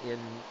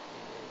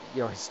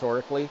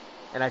historically.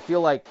 And I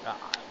feel like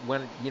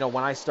when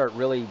I start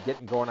really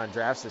getting going on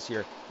drafts this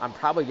year, I'm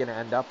probably going to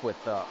end up with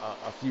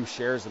a few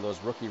shares of those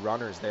rookie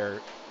runners there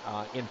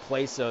in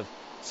place of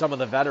some of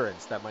the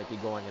veterans that might be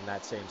going in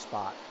that same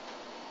spot.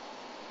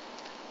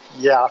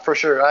 Yeah, for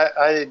sure.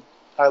 I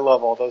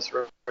love all those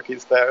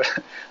rookies there.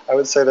 I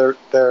would say they're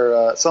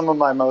some of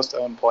my most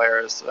owned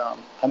players.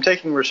 I'm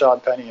taking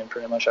Rashad Penny in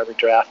pretty much every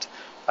draft.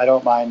 I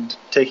don't mind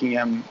taking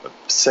him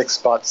 6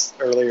 spots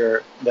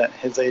earlier than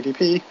his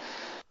ADP.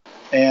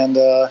 And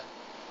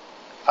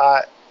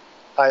I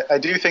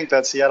do think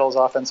that Seattle's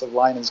offensive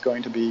line is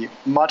going to be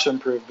much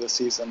improved this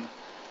season.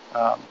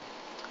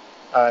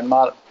 I'm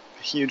not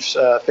a huge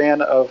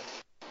fan of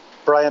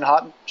Brian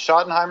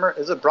Schottenheimer.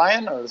 Is it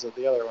Brian or is it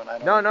the other one? I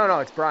don't No.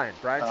 It's Brian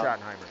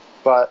Schottenheimer.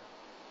 But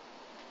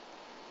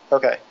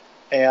okay,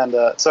 and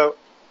so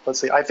let's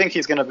see. I think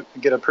he's going to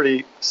get a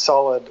pretty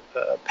solid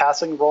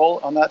passing role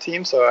on that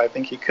team. So I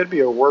think he could be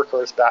a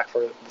workhorse back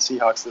for the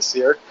Seahawks this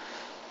year.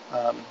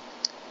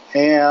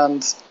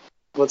 And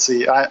let's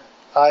see.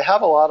 I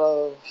have a lot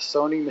of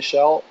Sony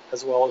Michel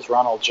as well as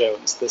Ronald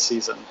Jones this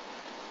season.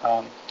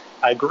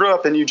 I grew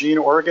up in Eugene,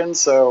 Oregon,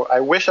 so I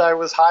wish I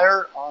was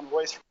higher on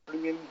Royce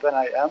Freeman than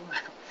I am.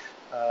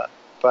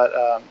 But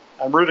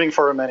I'm rooting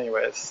for him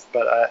anyways.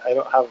 But I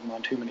don't have him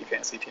on too many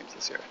fantasy teams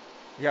this year.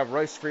 Yeah,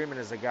 Royce Freeman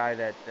is a guy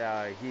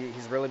that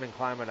he's really been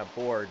climbing up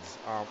boards.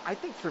 I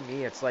think for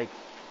me, it's like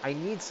I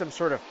need some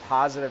sort of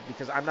positive,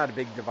 because I'm not a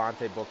big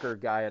Devontae Booker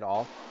guy at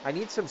all. I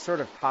need some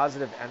sort of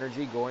positive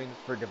energy going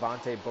for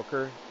Devontae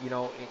Booker, in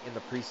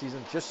the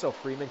preseason, just so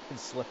Freeman can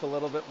slip a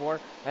little bit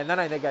more. And then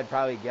I think I'd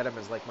probably get him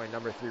as like my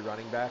number 3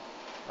 running back,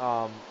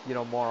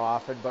 more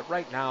often. But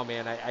right now,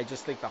 man, I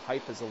just think the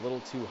hype is a little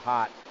too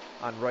hot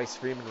on Royce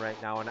Freeman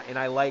right now. And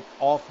I like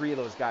all 3 of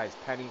those guys,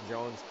 Penny,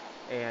 Jones,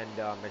 and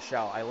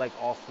Michel. I like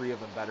all 3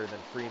 of them better than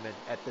Freeman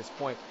at this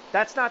point.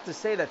 That's not to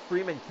say that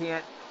Freeman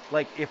can't,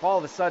 like, if all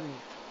of a sudden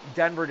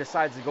Denver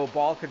decides to go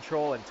ball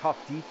control and tough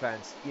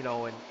defense,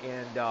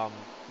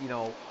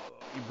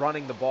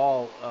 running the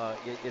ball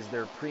is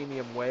their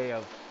premium way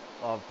of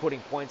putting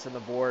points on the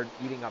board,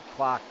 eating up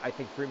clock. I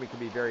think Freeman can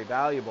be very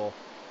valuable.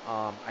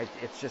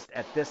 It's just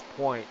at this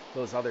point,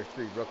 those other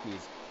 3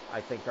 rookies,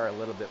 I think, are a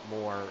little bit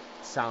more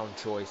sound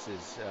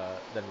choices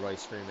than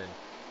Royce Freeman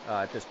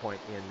at this point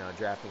in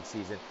drafting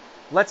season.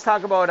 Let's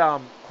talk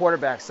about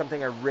quarterbacks,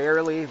 something I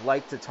rarely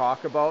like to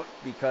talk about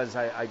because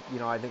I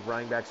think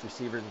running backs,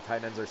 receivers, and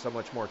tight ends are so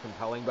much more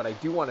compelling. But I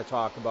do want to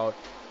talk about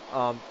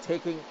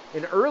taking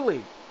an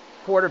early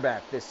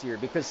quarterback this year,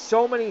 because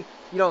so many,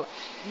 you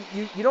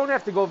don't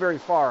have to go very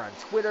far on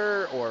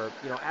Twitter or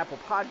Apple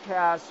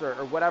Podcasts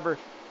or whatever.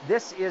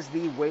 This is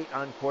the wait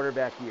on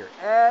quarterback year.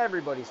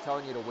 Everybody's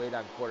telling you to wait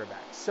on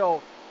quarterback.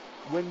 So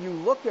when you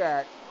look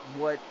at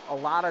what a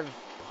lot of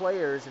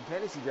players and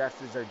fantasy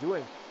drafters are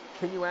doing,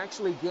 can you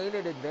actually gain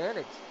an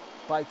advantage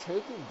by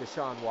taking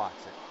Deshaun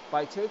Watson,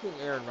 by taking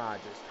Aaron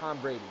Rodgers, Tom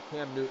Brady,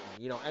 Cam Newton,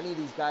 any of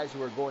these guys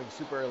who are going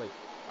super early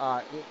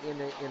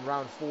in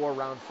round 4,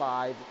 round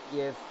 5,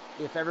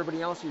 if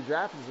everybody else you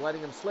draft is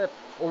letting them slip?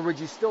 Or would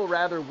you still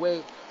rather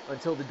wait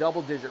until the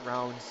double-digit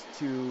rounds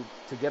to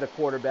get a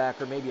quarterback,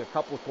 or maybe a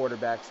couple of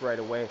quarterbacks right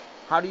away?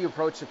 How do you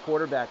approach the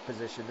quarterback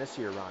position this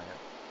year, Ryan?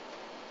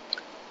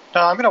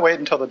 No, I'm going to wait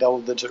until the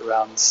double-digit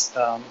rounds.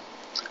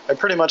 I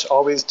pretty much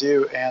always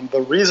do, and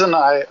the reason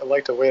I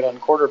like to wait on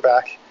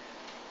quarterback,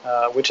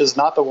 which is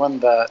not the one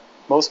that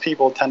most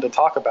people tend to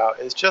talk about,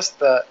 is just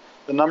that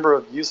the number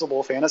of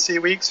usable fantasy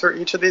weeks for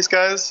each of these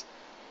guys.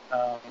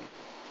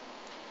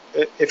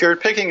 If you're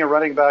picking a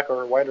running back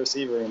or a wide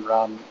receiver in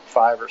round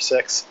 5 or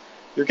 6,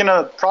 you're going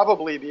to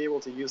probably be able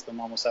to use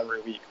them almost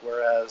every week,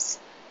 whereas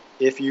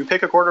if you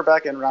pick a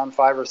quarterback in round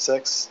 5 or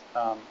 6,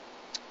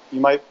 you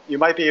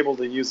might be able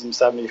to use them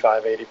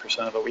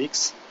 75-80% of the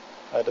weeks,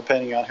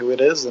 depending on who it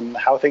is and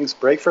how things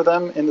break for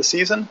them in the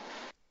season.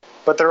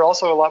 But they're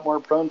also a lot more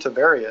prone to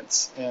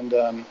variance. And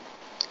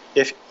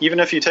even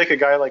if you take a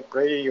guy like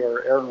Brady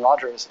or Aaron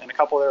Rodgers and a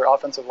couple of their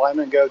offensive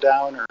linemen go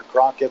down, or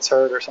Gronk gets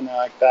hurt or something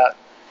like that,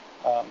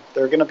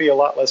 they're going to be a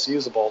lot less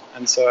usable.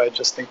 And so I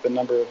just think the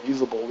number of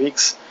usable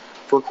weeks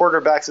for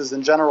quarterbacks is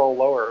in general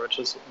lower, which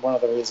is one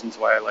of the reasons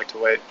why I like to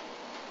wait.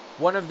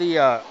 One of the,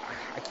 I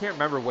can't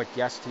remember what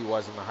guest he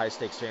was in the High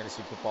Stakes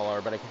Fantasy Football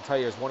Hour, but I can tell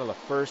you it was one of the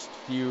first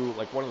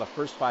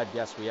 5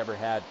 guests we ever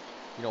had,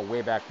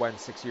 way back when,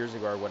 6 years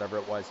ago or whatever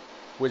it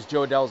was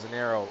Joe Del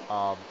Zanero.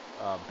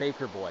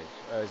 Baker Boy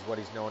is what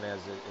he's known as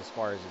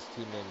far as his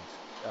team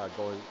name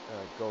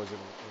goes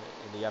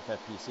in the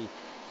FFPC.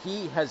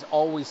 He has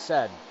always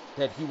said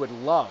that he would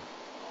love,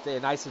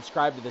 and I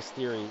subscribe to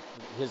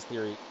his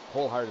theory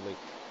wholeheartedly.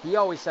 He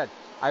always said,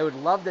 I would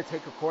love to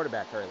take a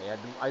quarterback early.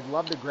 I'd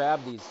love to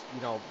grab these,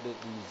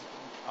 these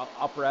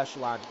upper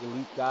echelon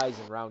elite guys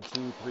in round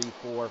 2, 3,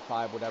 4,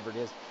 5, whatever it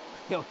is.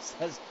 He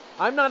says,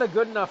 I'm not a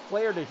good enough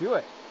player to do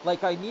it.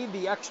 Like, I need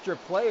the extra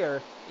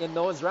player in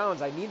those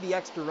rounds. I need the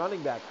extra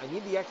running back. I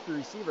need the extra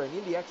receiver. I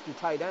need the extra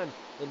tight end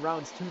in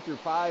rounds 2 through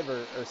 5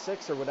 or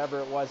 6 or whatever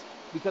it was,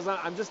 because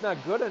I'm just not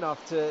good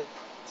enough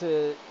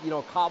to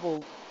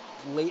cobble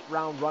late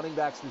round running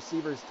backs,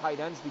 receivers, tight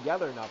ends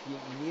together enough. You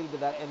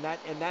needed that,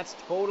 and that's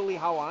totally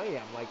how I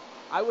am. Like,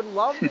 I would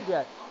love to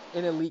get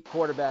an elite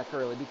quarterback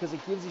early because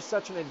it gives you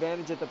such an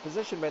advantage at the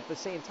position, but at the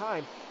same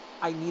time,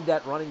 I need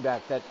that running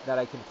back that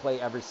I can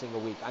play every single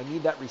week. I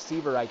need that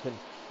receiver I can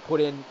put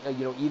in,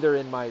 either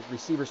in my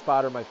receiver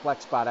spot or my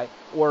flex spot,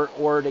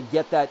 or to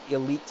get that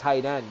elite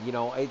tight end.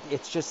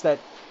 It's just that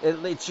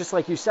it's just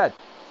like you said,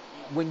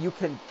 when you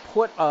can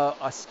put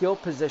a skill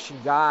position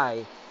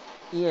guy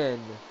in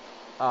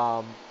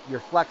your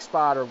flex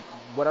spot or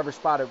whatever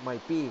spot it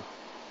might be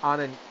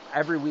on an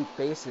every week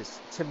basis,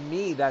 to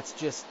me that's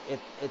just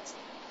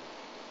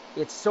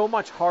it's so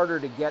much harder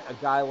to get a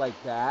guy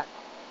like that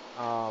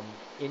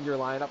in your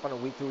lineup on a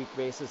week-to-week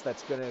basis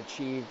that's going to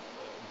achieve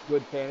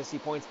good fantasy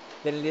points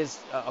than it is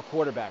a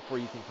quarterback where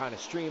you can kind of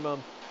stream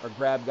them or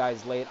grab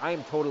guys late. I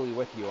am totally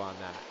with you on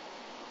that.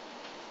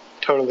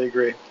 Totally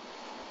agree.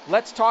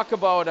 Let's talk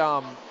about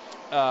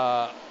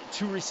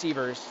two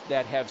receivers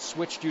that have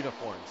switched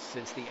uniforms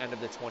since the end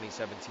of the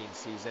 2017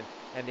 season,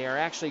 and they are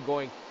actually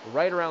going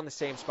right around the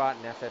same spot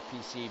in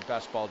FFPC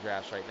best ball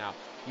drafts right now.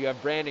 You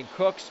have Brandon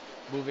Cooks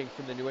moving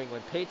from the New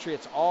England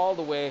Patriots all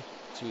the way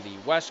to the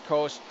West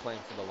Coast, playing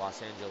for the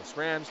Los Angeles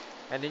Rams.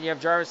 And then you have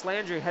Jarvis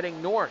Landry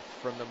heading north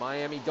from the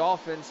Miami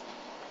Dolphins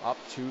up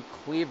to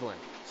Cleveland.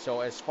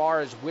 So as far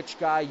as which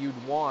guy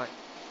you'd want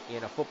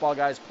in a Football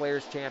Guys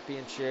Players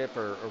Championship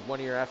or one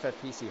of your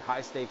FFPC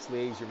high-stakes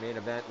leagues, your main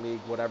event league,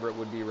 whatever it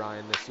would be,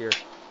 Ryan, this year,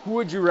 who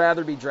would you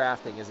rather be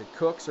drafting? Is it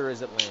Cooks or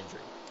is it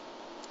Landry?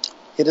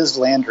 It is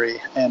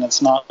Landry, and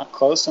it's not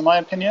close in my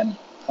opinion.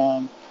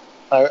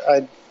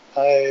 I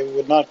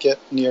would not get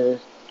near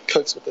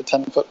Cooks with the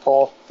 10-foot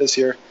pole this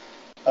year.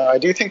 I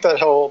do think that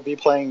he'll be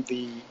playing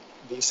the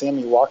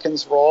Sammy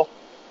Watkins role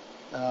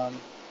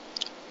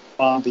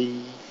on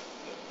the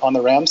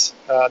Rams.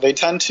 They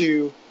tend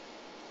to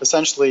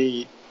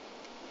essentially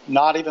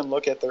not even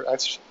look at their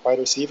ex-wide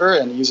receiver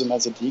and use him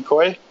as a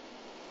decoy.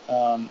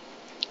 And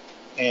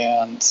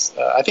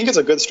I think it's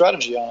a good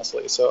strategy,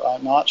 honestly. So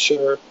I'm not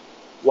sure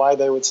why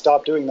they would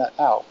stop doing that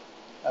now.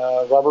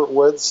 Robert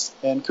Woods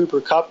and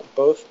Cooper Kupp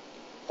both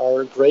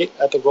are great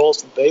at the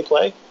roles that they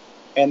play,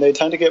 and they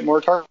tend to get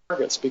more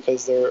targets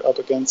because they're up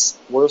against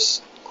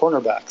worse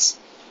cornerbacks.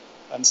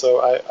 And so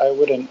I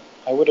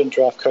wouldn't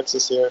draft Cooks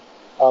this year.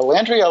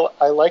 Landry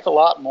I like a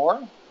lot more.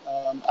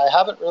 I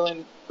haven't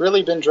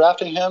really been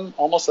drafting him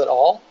almost at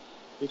all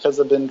because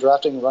I've been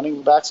drafting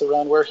running backs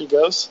around where he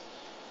goes.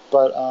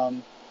 But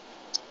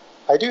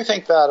I do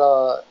think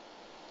that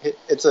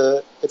it's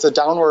a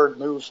downward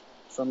move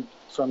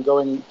from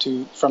going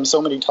from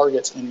so many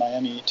targets in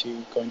Miami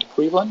to going to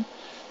Cleveland.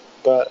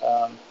 But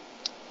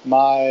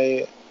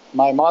my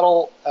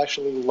model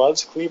actually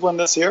loves Cleveland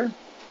this year,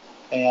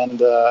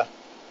 and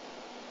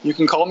you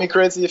can call me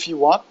crazy if you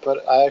want,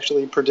 but I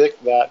actually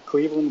predict that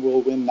Cleveland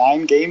will win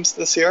 9 games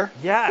this year.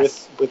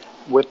 Yes.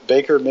 With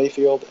Baker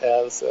Mayfield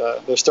as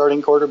their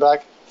starting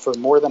quarterback for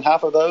more than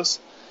half of those.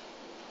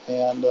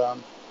 And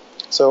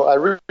so I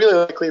really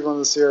like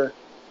Cleveland this year.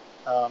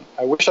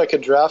 I wish I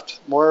could draft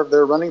more of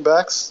their running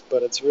backs,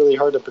 but it's really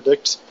hard to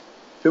predict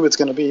who it's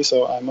going to be,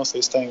 so I'm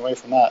mostly staying away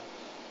from that.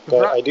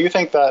 But I do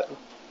think that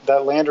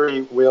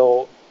Landry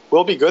will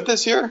be good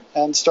this year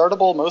and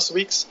startable most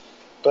weeks.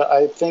 But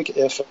I think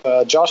if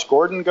Josh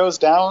Gordon goes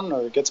down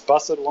or gets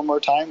busted one more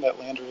time, that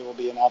Landry will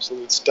be an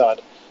absolute stud.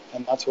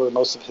 And that's where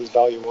most of his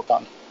value will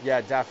come.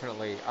 Yeah,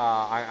 definitely.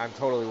 I'm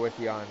totally with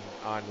you on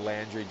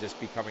Landry just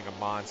becoming a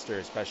monster,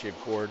 especially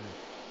if Gordon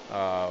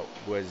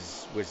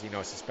was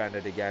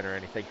suspended again or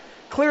anything.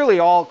 Clearly,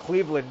 all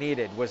Cleveland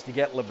needed was to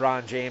get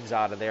LeBron James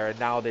out of there, and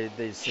now the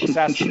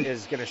success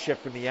is going to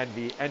shift from the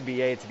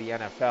NBA to the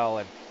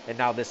NFL, and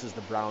now this is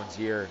the Browns'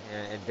 year,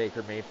 and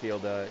Baker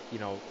Mayfield,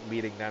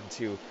 leading them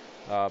to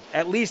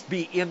at least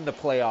be in the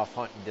playoff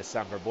hunt in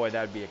December. Boy,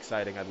 that would be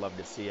exciting. I'd love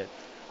to see it.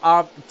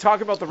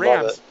 Talking about the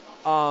Rams,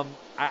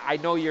 I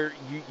know you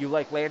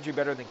like Landry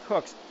better than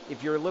Cooks.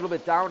 If you're a little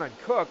bit down on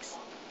Cooks,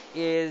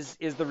 is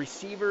the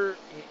receiver,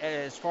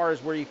 as far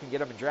as where you can get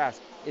him in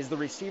drafts, is the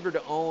receiver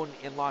to own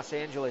in Los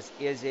Angeles,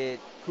 is it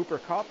Cooper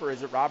Kupp or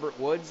is it Robert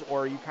Woods,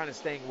 or are you kind of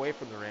staying away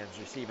from the Rams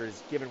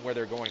receivers given where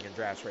they're going in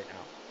drafts right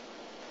now?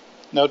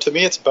 No, to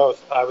me it's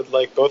both. I would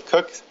like both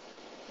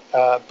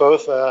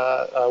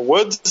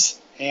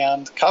Woods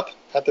and Kupp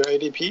at their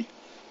ADP.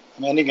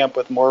 I'm ending up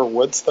with more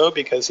Woods though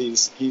because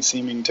he's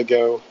seeming to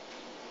go.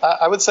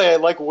 I would say I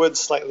like Woods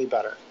slightly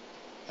better,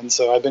 and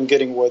so I've been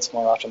getting Woods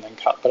more often than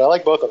Kupp. But I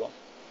like both of them.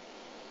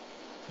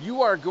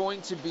 You are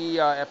going to be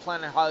at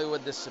Planet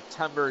Hollywood this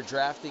September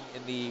drafting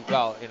in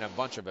a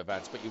bunch of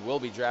events, but you will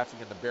be drafting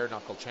in the Bare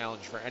Knuckle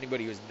Challenge. For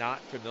anybody who's not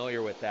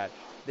familiar with that,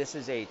 this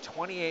is a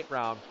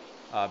 28-round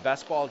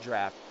best ball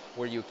draft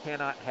where you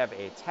cannot have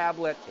a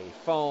tablet, a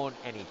phone,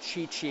 any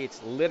cheat sheets,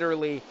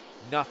 literally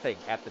nothing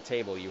at the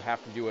table. You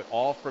have to do it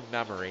all from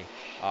memory,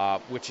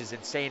 which is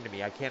insane to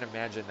me. I can't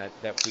imagine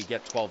that we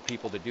get 12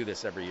 people to do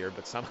this every year,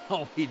 but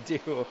somehow we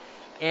do.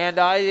 And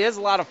it is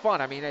a lot of fun.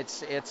 I mean,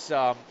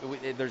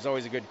 there's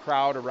always a good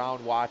crowd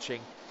around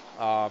watching.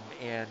 For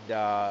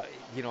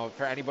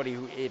anybody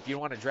who, if you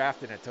want to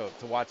draft in it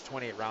to watch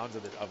 28 rounds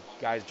of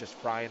guys just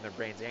frying their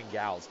brains, and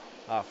gals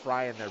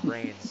frying their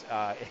brains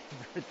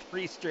for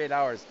 3 straight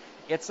hours,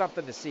 it's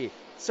something to see.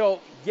 So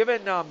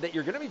given that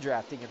you're going to be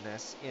drafting in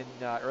this in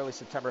early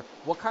September,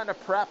 what kind of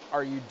prep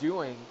are you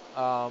doing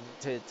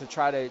to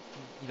try to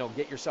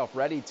get yourself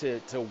ready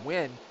to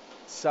win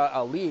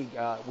a league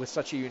with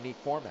such a unique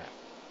format?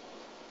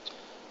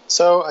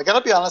 So I got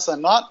to be honest,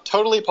 I'm not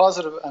totally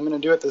positive I'm going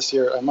to do it this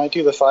year. I might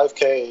do the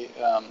 5K,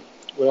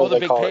 whatever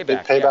they call it, big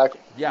payback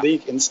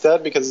league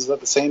instead, because it's at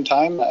the same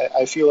time.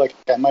 I feel like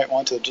I might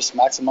want to just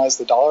maximize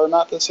the dollar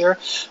amount this year.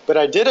 But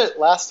I did it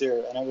last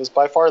year, and it was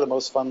by far the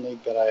most fun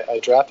league that I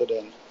drafted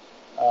in.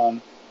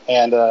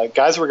 And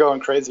guys were going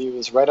crazy. It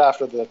was right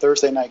after the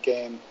Thursday night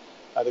game,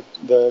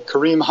 the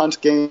Kareem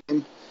Hunt game.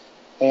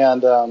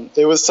 And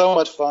it was so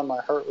much fun.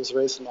 My heart was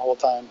racing the whole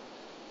time.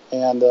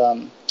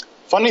 And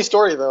funny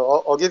story,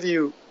 though, I'll give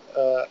you,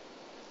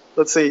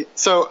 let's see.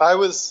 So I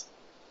was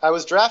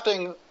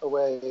drafting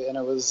away, and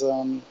it was,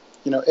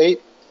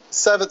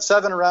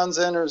 7 rounds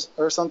in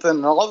or something.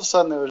 And all of a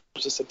sudden, there was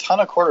just a ton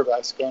of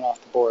quarterbacks going off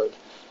the board.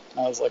 And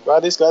I was like, wow,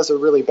 these guys are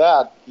really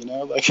bad.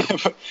 Like,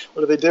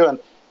 what are they doing?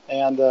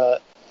 And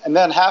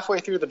then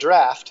halfway through the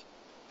draft,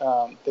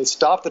 they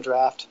stopped the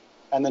draft.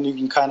 And then you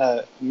can kind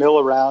of mill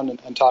around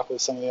and talk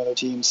with some of the other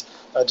teams,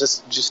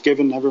 just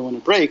giving everyone a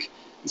break.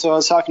 And so I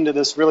was talking to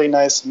this really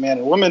nice man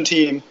and woman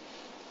team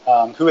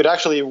who had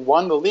actually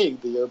won the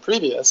league the year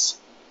previous.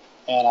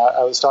 And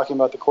I was talking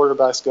about the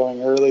quarterbacks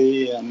going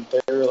early, and they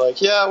were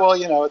like, yeah, well,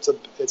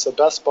 it's a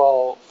best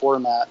ball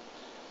format.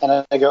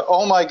 And I go,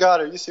 oh, my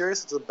God, are you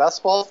serious? It's a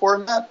best ball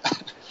format?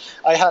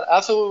 I had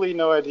absolutely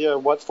no idea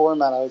what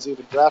format I was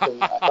even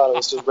drafting. I thought it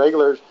was just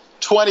regular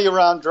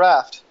 20-round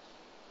draft.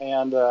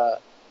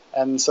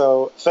 And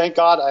so thank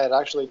God I had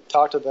actually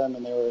talked to them,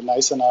 and they were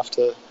nice enough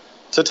to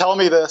tell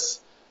me this,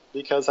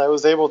 because I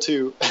was able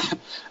to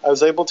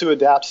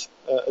adapt,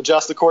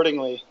 adjust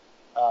accordingly.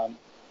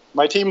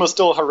 My team was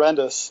still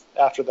horrendous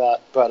after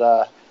that,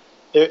 but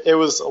it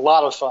was a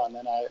lot of fun,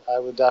 and I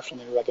would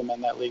definitely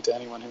recommend that league to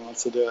anyone who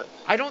wants to do it.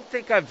 I don't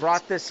think I've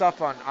brought this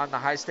up on the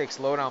High Stakes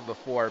Lowdown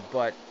before,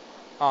 but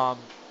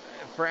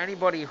for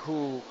anybody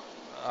who,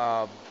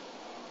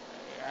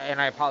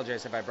 and I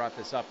apologize if I brought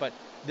this up, but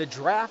the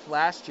draft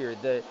last year,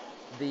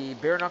 the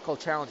Bare Knuckle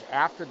Challenge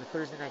after the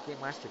Thursday night game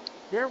last year,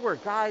 there were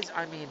guys,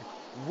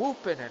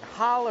 whooping and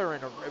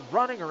hollering and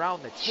running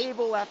around the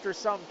table after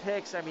some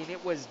picks.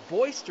 It was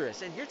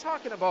boisterous. And you're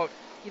talking about,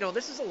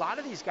 this is a lot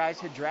of these guys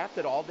had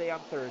drafted all day on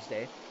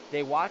Thursday.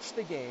 They watched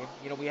the game.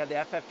 We had the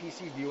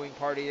FFPC viewing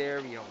party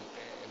there,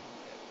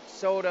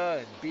 soda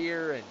and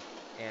beer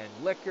and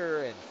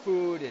liquor and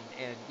food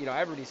and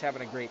everybody's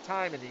having a great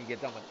time, and then you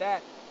get done with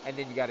that, and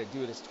then you got to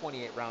do this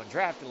 28-round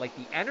draft, and like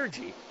the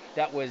energy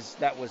that was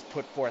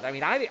put forth.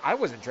 I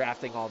wasn't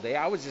drafting all day.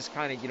 I was just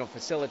kind of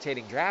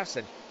facilitating drafts,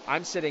 and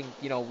I'm sitting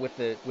with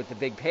the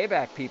big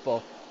payback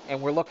people,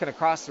 and we're looking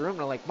across the room,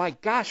 and I'm like, my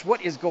gosh,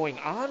 what is going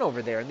on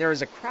over there? And there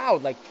is a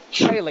crowd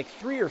probably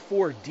 3 or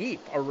 4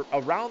 deep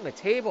around the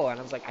table, and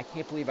I was like, I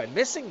can't believe I'm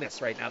missing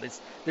this right now.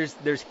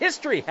 There's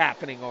history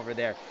happening over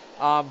there.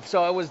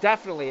 So it was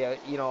definitely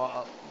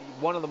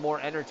one of the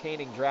more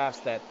entertaining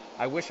drafts that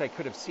I wish I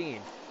could have seen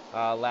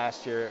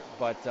last year,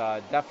 but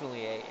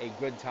definitely a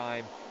good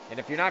time. And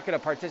if you're not going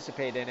to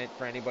participate in it,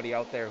 for anybody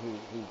out there who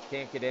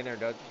can't get in or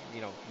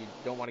you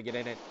don't want to get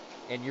in it,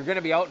 and you're going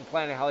to be out in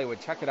Planet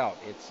Hollywood, check it out.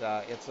 It's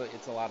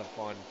a lot of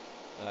fun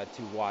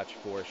to watch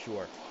for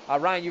sure.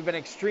 Ryan, you've been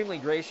extremely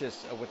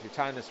gracious with your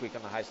time this week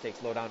on the High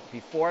Stakes Lowdown.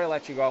 Before I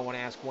let you go, I want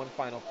to ask one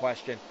final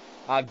question.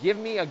 Give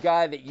me a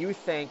guy that you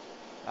think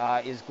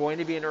is going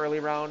to be an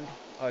early round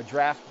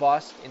draft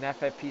bust in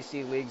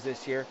FFPC leagues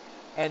this year.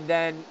 And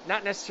then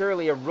not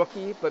necessarily a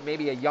rookie, but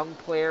maybe a young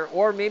player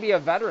or maybe a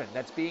veteran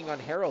that's being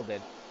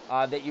unheralded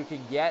that you can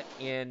get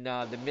in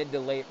the mid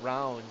to late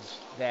rounds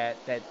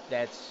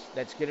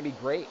that's going to be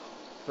great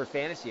for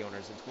fantasy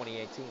owners in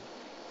 2018.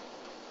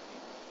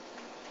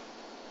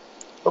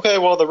 Okay,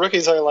 well, the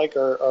rookies I like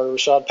are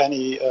Rashad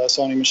Penny,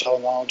 Sony Michel,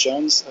 and Ronald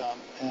Jones.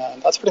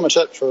 And that's pretty much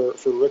it for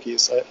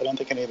rookies. I don't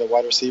think any of the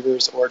wide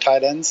receivers or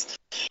tight ends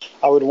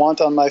I would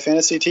want on my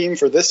fantasy team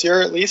for this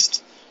year at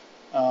least.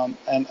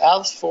 And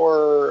as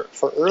for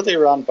early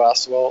round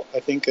busts, well, I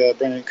think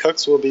Brandon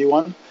Cooks will be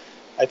one.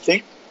 I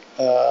think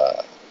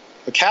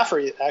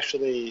McCaffrey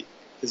actually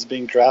is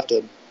being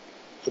drafted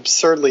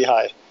absurdly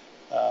high.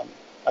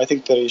 I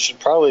think that he should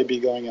probably be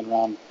going in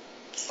round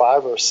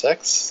 5 or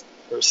 6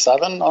 or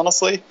 7,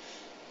 honestly.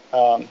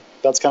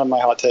 That's kind of my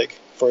hot take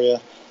for you.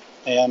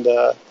 And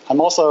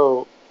I'm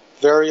also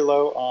very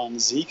low on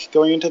Zeke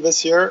going into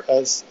this year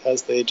as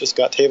they just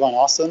got Tavon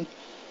Austin.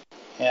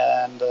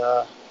 And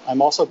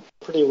I'm also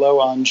pretty low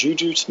on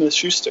Juju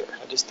Smith-Schuster.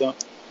 I just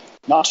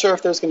not sure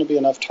if there's going to be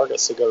enough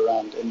targets to go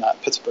around in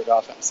that Pittsburgh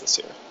offense this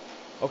year.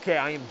 Okay,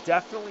 I am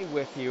definitely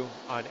with you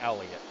on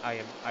Elliott.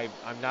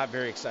 I'm not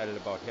very excited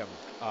about him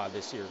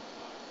this year.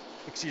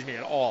 Excuse me,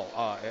 at all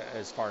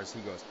as far as he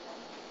goes.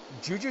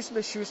 Juju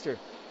Smith-Schuster,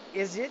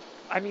 is it?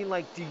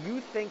 Do you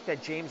think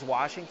that James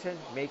Washington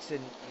makes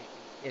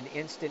an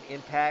instant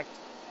impact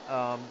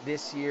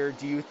this year?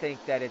 Do you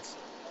think that it's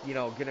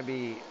going to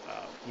be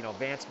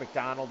Vance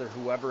McDonald or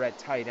whoever at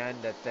tight end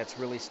that's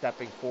really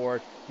stepping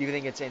forward? Do you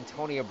think it's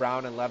Antonio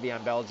Brown and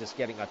Le'Veon Bell just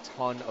getting a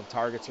ton of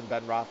targets from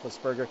Ben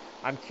Roethlisberger?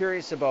 I'm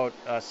curious about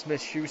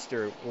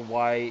Smith-Schuster,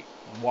 why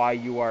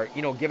you are,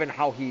 given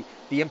how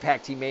the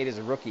impact he made as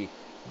a rookie,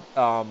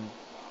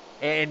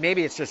 and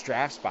maybe it's just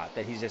draft spot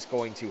that he's just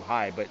going too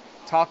high, but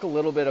talk a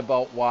little bit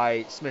about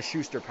why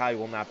Smith-Schuster probably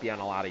will not be on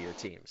a lot of your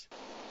teams.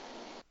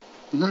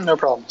 No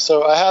problem.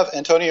 So I have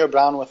Antonio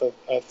Brown with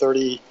a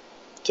 30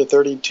 to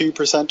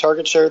 32%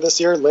 target share this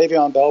year.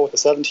 Le'Veon Bell with a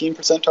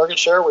 17% target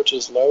share, which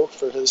is low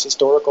for his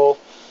historical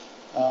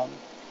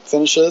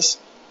finishes.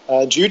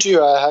 Juju,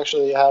 I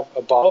actually have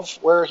above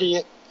where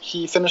he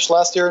finished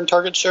last year in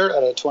target share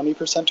at a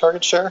 20%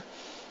 target share,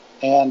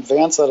 and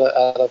Vance at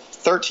a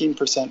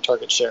 13%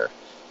 target share.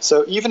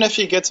 So even if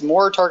he gets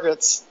more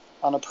targets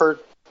on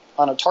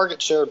a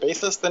target share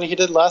basis than he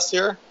did last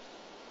year,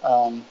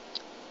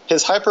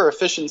 his hyper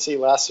efficiency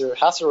last year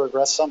has to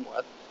regress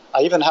somewhat.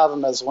 I even have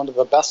him as one of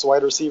the best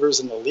wide receivers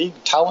in the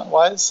league talent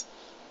wise.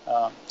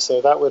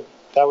 So that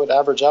would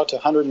average out to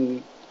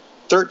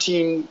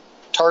 113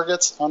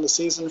 targets on the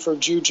season for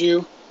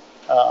Juju,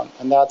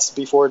 and that's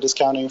before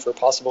discounting for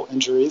possible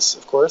injuries,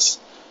 of course,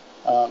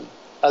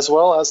 as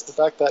well as the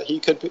fact that he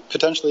could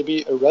potentially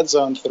be a red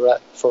zone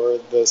threat for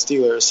the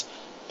Steelers.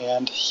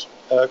 And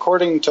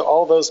according to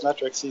all those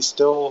metrics, he's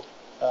still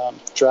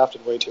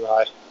drafted way too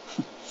high.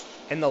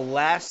 And the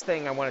last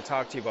thing I want to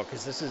talk to you about,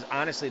 because this is,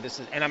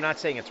 and I'm not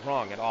saying it's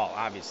wrong at all,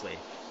 obviously,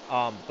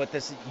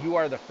 but you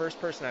are the first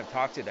person I've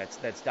talked to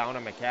that's down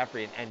on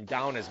McCaffrey and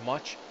down as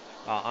much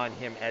on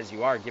him as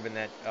you are, given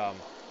that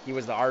he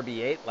was the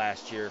RB8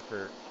 last year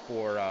for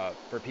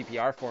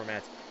PPR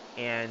formats,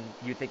 and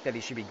you think that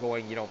he should be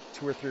going 2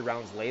 or 3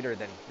 rounds later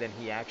than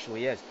he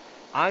actually is.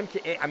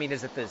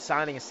 Is it the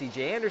signing of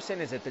C.J.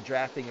 Anderson? Is it the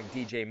drafting of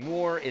DJ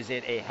Moore? Is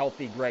it a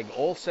healthy Greg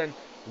Olsen?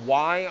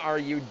 Why are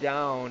you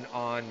down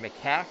on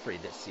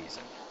McCaffrey this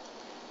season?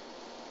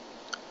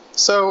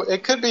 So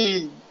it could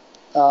be,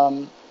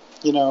 an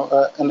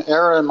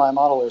error in my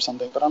model or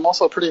something, but I'm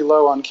also pretty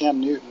low on Cam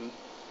Newton.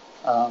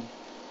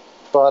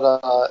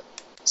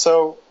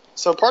 So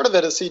part of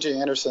it is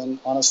C.J. Anderson,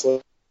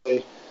 honestly,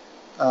 and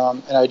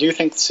I do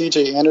think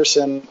C.J.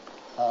 Anderson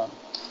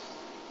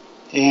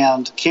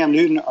and Cam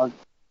Newton are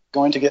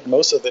going to get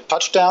most of the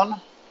touchdown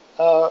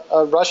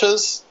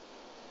rushes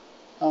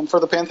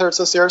for the Panthers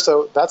this year,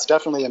 so that's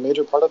definitely a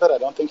major part of it. I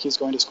don't think he's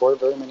going to score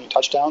very many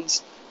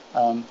touchdowns,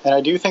 and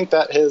I do think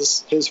that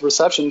his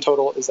reception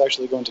total is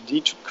actually going to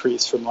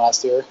decrease from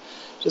last year,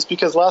 just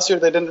because last year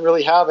they didn't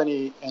really have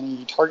any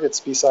targets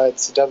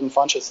besides Devin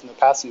Funchess in the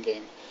passing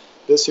game.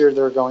 This year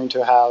they're going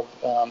to have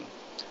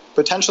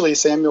potentially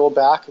Samuel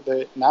back.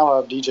 They now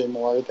have DJ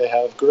Moore. They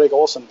have Greg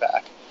Olsen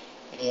back,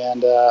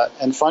 and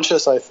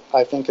Funchess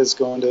I think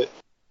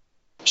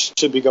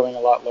should be going a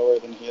lot lower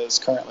than he is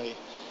currently.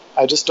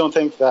 I just don't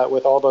think that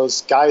with all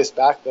those guys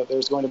back that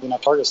there's going to be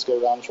enough targets to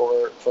go around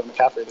for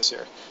McCaffrey this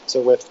year.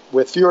 So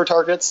with fewer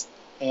targets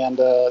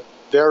and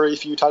very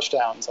few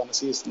touchdowns on the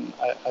season,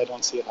 I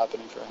don't see it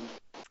happening for him.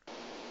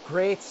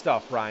 Great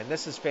stuff, Ryan.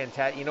 This is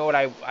fantastic. You know what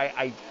I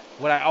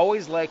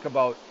always like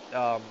about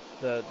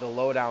the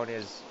lowdown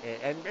is,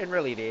 and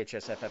really the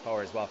HSFF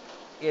hour as well,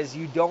 is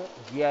you don't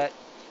get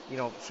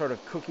sort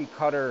of cookie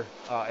cutter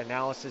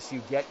analysis.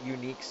 You get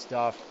unique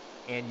stuff,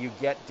 and you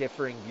get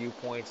differing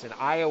viewpoints. And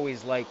I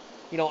always like,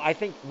 I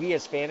think we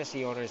as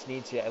fantasy owners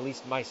need to, at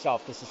least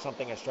myself, this is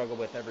something I struggle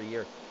with every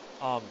year.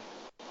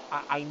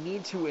 I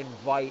need to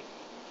invite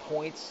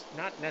points,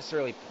 not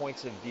necessarily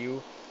points of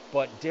view,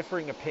 but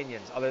differing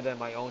opinions other than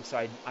my own.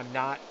 So I'm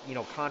not,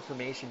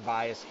 confirmation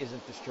bias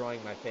isn't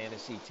destroying my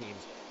fantasy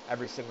teams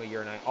every single year.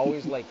 And I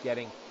always like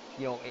getting,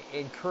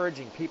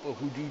 encouraging people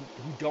who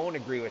don't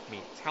agree with me.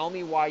 Tell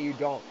me why you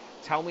don't.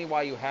 Tell me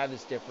why you have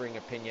this differing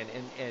opinion,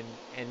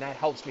 and that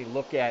helps me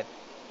look at,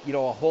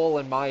 a hole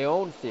in my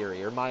own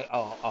theory or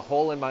a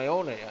hole in my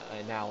own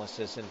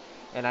analysis,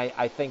 and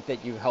I think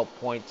that you helped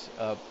point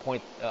a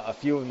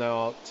few of them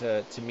out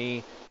to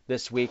me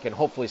this week, and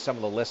hopefully some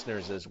of the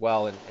listeners as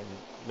well, and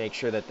make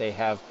sure that they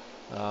have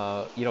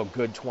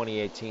good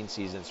 2018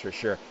 seasons for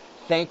sure.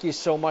 Thank you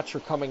so much for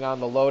coming on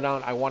the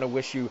Lowdown. I want to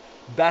wish you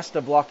best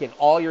of luck in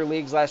all your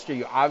leagues last year.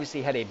 You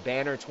obviously had a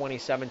banner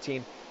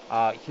 2017.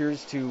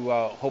 Here's to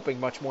hoping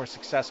much more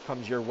success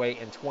comes your way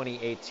in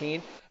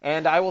 2018.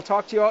 And I will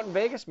talk to you out in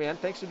Vegas, man.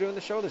 Thanks for doing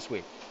the show this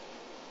week.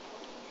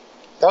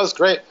 That was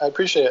great. I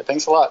appreciate it.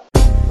 Thanks a lot.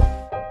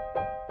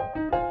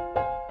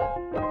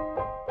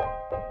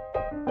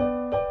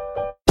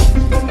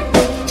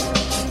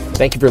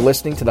 Thank you for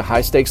listening to the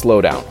High Stakes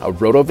Lowdown, a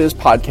RotoViz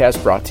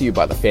podcast brought to you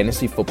by the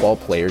Fantasy Football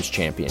Players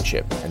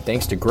Championship. And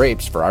thanks to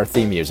Grapes for our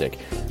theme music.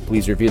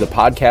 Please review the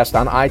podcast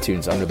on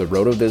iTunes under the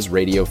RotoViz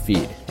radio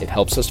feed. It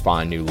helps us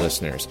find new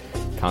listeners.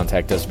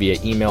 Contact us via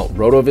email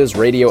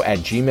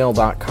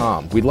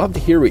rotovizradio@gmail.com. We'd love to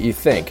hear what you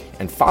think,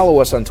 and follow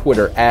us on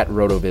Twitter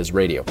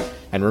 @RotoVizRadio.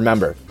 And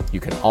remember,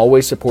 you can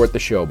always support the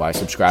show by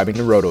subscribing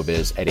to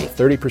RotoViz at a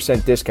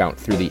 30% discount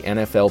through the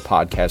NFL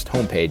podcast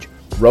homepage,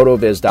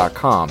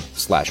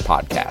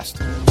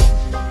 rotoviz.com/podcast.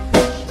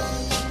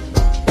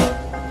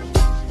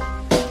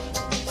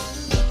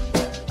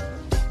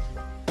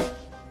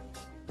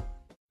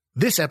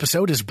 This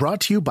episode is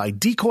brought to you by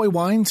Decoy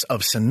Wines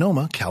of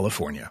Sonoma,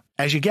 California.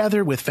 As you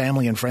gather with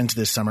family and friends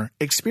this summer,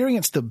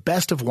 experience the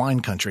best of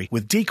wine country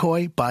with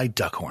Decoy by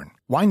Duckhorn.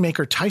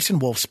 Winemaker Tyson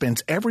Wolf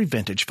spends every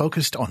vintage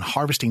focused on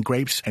harvesting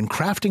grapes and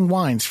crafting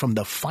wines from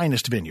the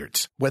finest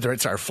vineyards. Whether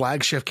it's our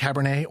flagship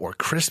Cabernet or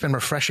crisp and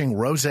refreshing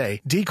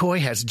Rosé, Decoy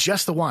has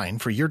just the wine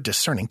for your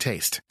discerning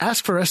taste.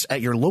 Ask for us at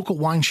your local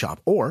wine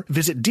shop or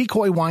visit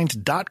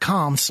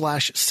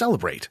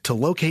decoywines.com/celebrate to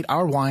locate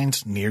our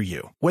wines near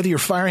you. Whether you're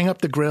firing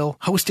up the grill,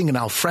 hosting an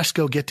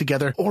alfresco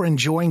get-together, or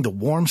enjoying the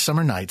warm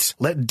summer nights,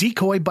 let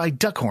Decoy by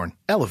Duckhorn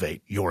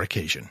elevate your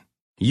occasion.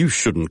 You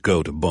shouldn't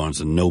go to Barnes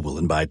 & Noble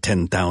and buy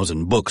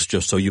 10,000 books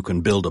just so you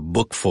can build a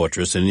book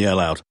fortress and yell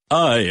out,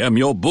 "I am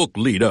your book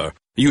leader."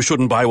 You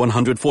shouldn't buy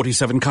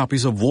 147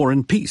 copies of War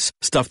and Peace,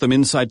 stuff them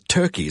inside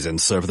turkeys, and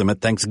serve them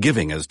at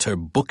Thanksgiving as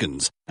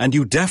turbookins. And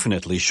you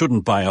definitely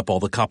shouldn't buy up all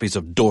the copies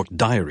of Dork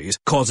Diaries,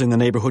 causing the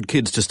neighborhood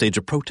kids to stage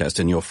a protest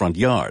in your front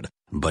yard.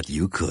 But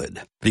you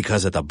could,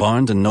 because at the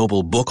Barnes &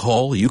 Noble Book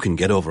Haul, you can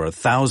get over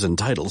 1,000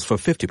 titles for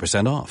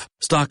 50% off.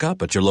 Stock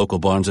up at your local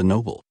Barnes &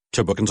 Noble.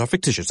 Turbookins are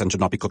fictitious and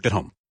should not be cooked at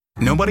home.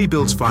 Nobody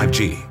builds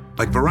 5G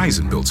like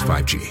Verizon builds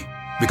 5G,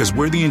 because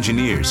we're the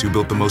engineers who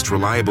built the most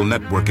reliable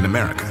network in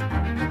America.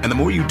 And the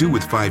more you do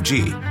with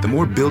 5G, the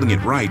more building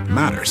it right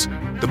matters.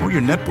 The more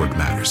your network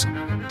matters.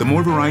 The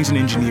more Verizon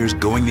engineers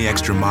going the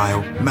extra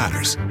mile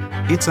matters.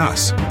 It's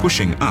us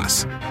pushing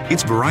us.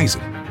 It's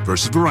Verizon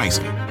versus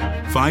Verizon.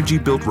 5G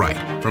built right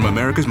from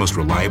America's most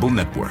reliable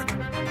network.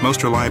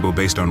 Most reliable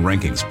based on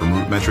rankings from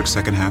RootMetrics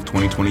second half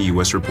 2020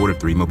 U.S. report of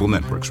 3 mobile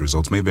networks.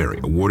 Results may vary.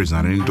 Award is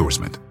not an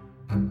endorsement.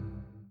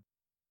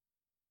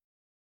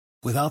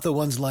 Without the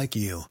ones like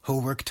you,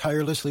 who work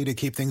tirelessly to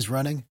keep things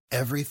running,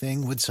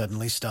 everything would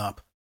suddenly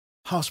stop.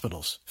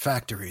 Hospitals,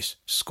 factories,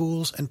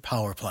 schools, and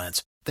power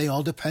plants, they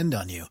all depend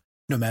on you.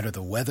 No matter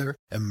the weather,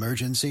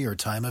 emergency, or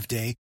time of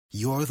day,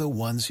 you're the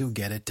ones who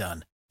get it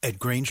done. At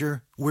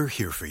Grainger, we're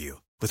here for you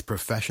with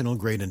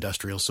professional-grade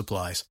industrial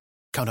supplies.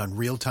 Count on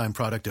real-time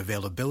product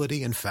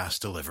availability and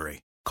fast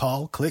delivery.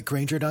 Call, click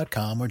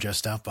Grainger.com, or just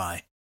stop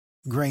by.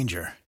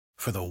 Grainger,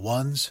 for the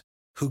ones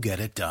who get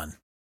it done.